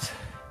about.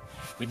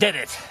 We did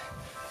it!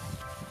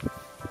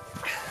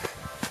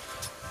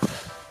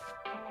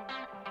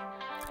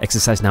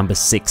 Exercise number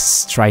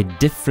 6, try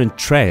different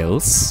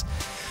trails.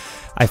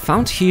 I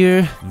found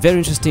here very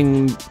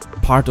interesting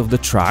part of the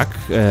track.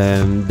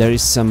 There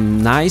is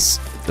some nice,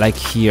 like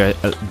here,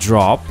 a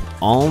drop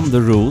on the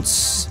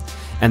roots,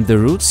 and the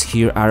roots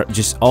here are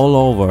just all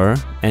over,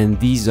 and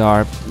these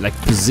are like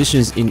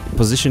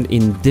positioned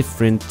in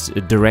different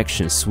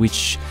directions,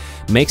 which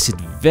makes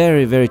it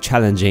very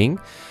challenging.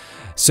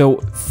 So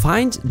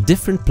find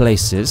different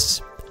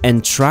places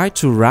and try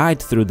to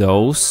ride through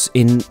those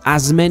in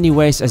as many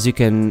ways as you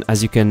can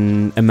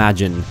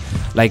imagine,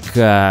 like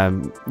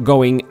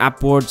going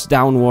upwards,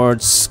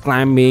 downwards,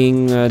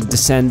 climbing,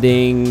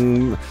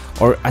 descending,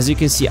 or as you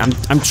can see,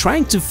 I'm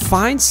trying to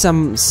find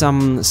some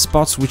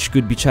spots which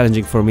could be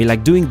challenging for me,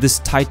 like doing this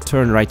tight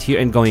turn right here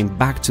and going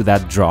back to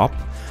that drop,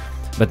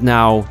 but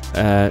now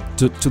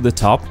to the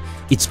top.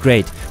 It's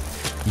great.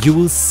 You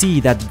will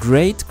see that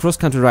great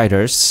cross-country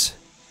riders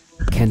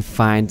can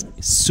find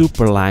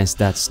super lines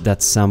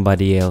that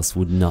somebody else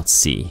would not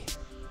see,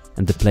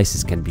 and the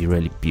places can be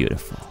really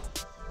beautiful.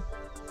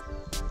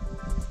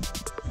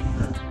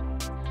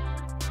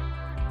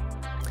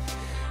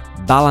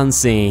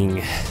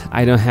 Balancing.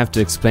 I don't have to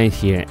explain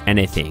here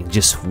anything,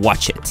 just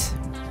watch it.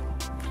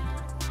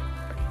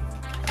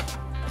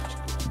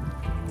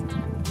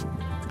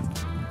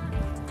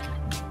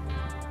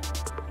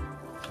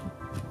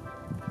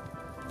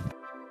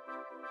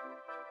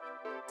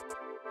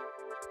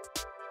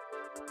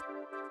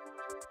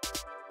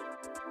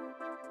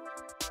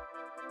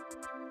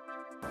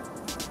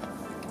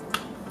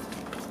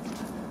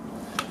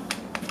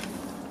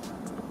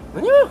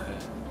 No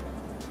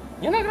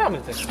nie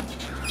nagramy tego.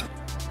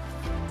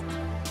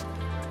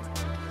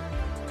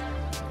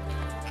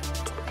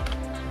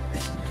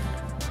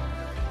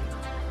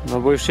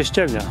 No bo już się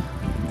ściemnia.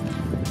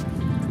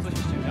 Co się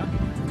ściemnia?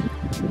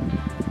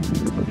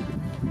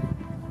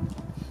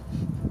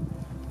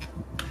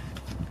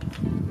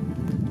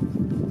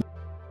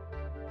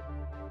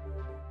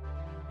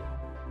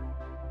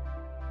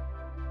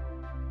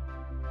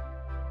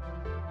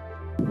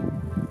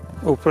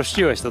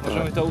 Uprościłeś to trochę.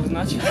 Możemy to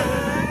uznać?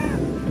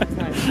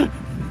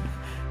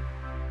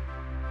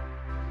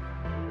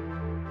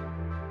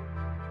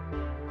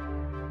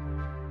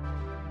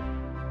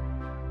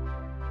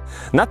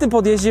 Na tym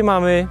podjeździe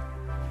mamy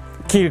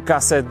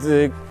kilkaset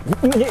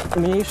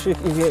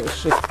mniejszych i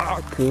większych,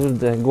 o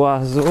kurde,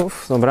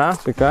 głazów. Dobra,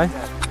 czekaj.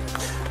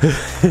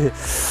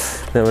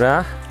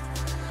 Dobra.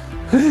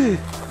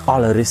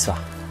 Ale rysa.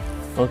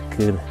 O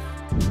kurde.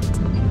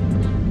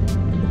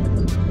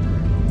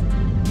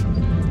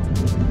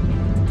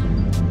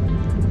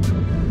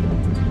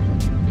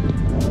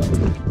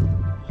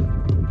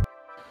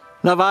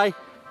 Dawaj.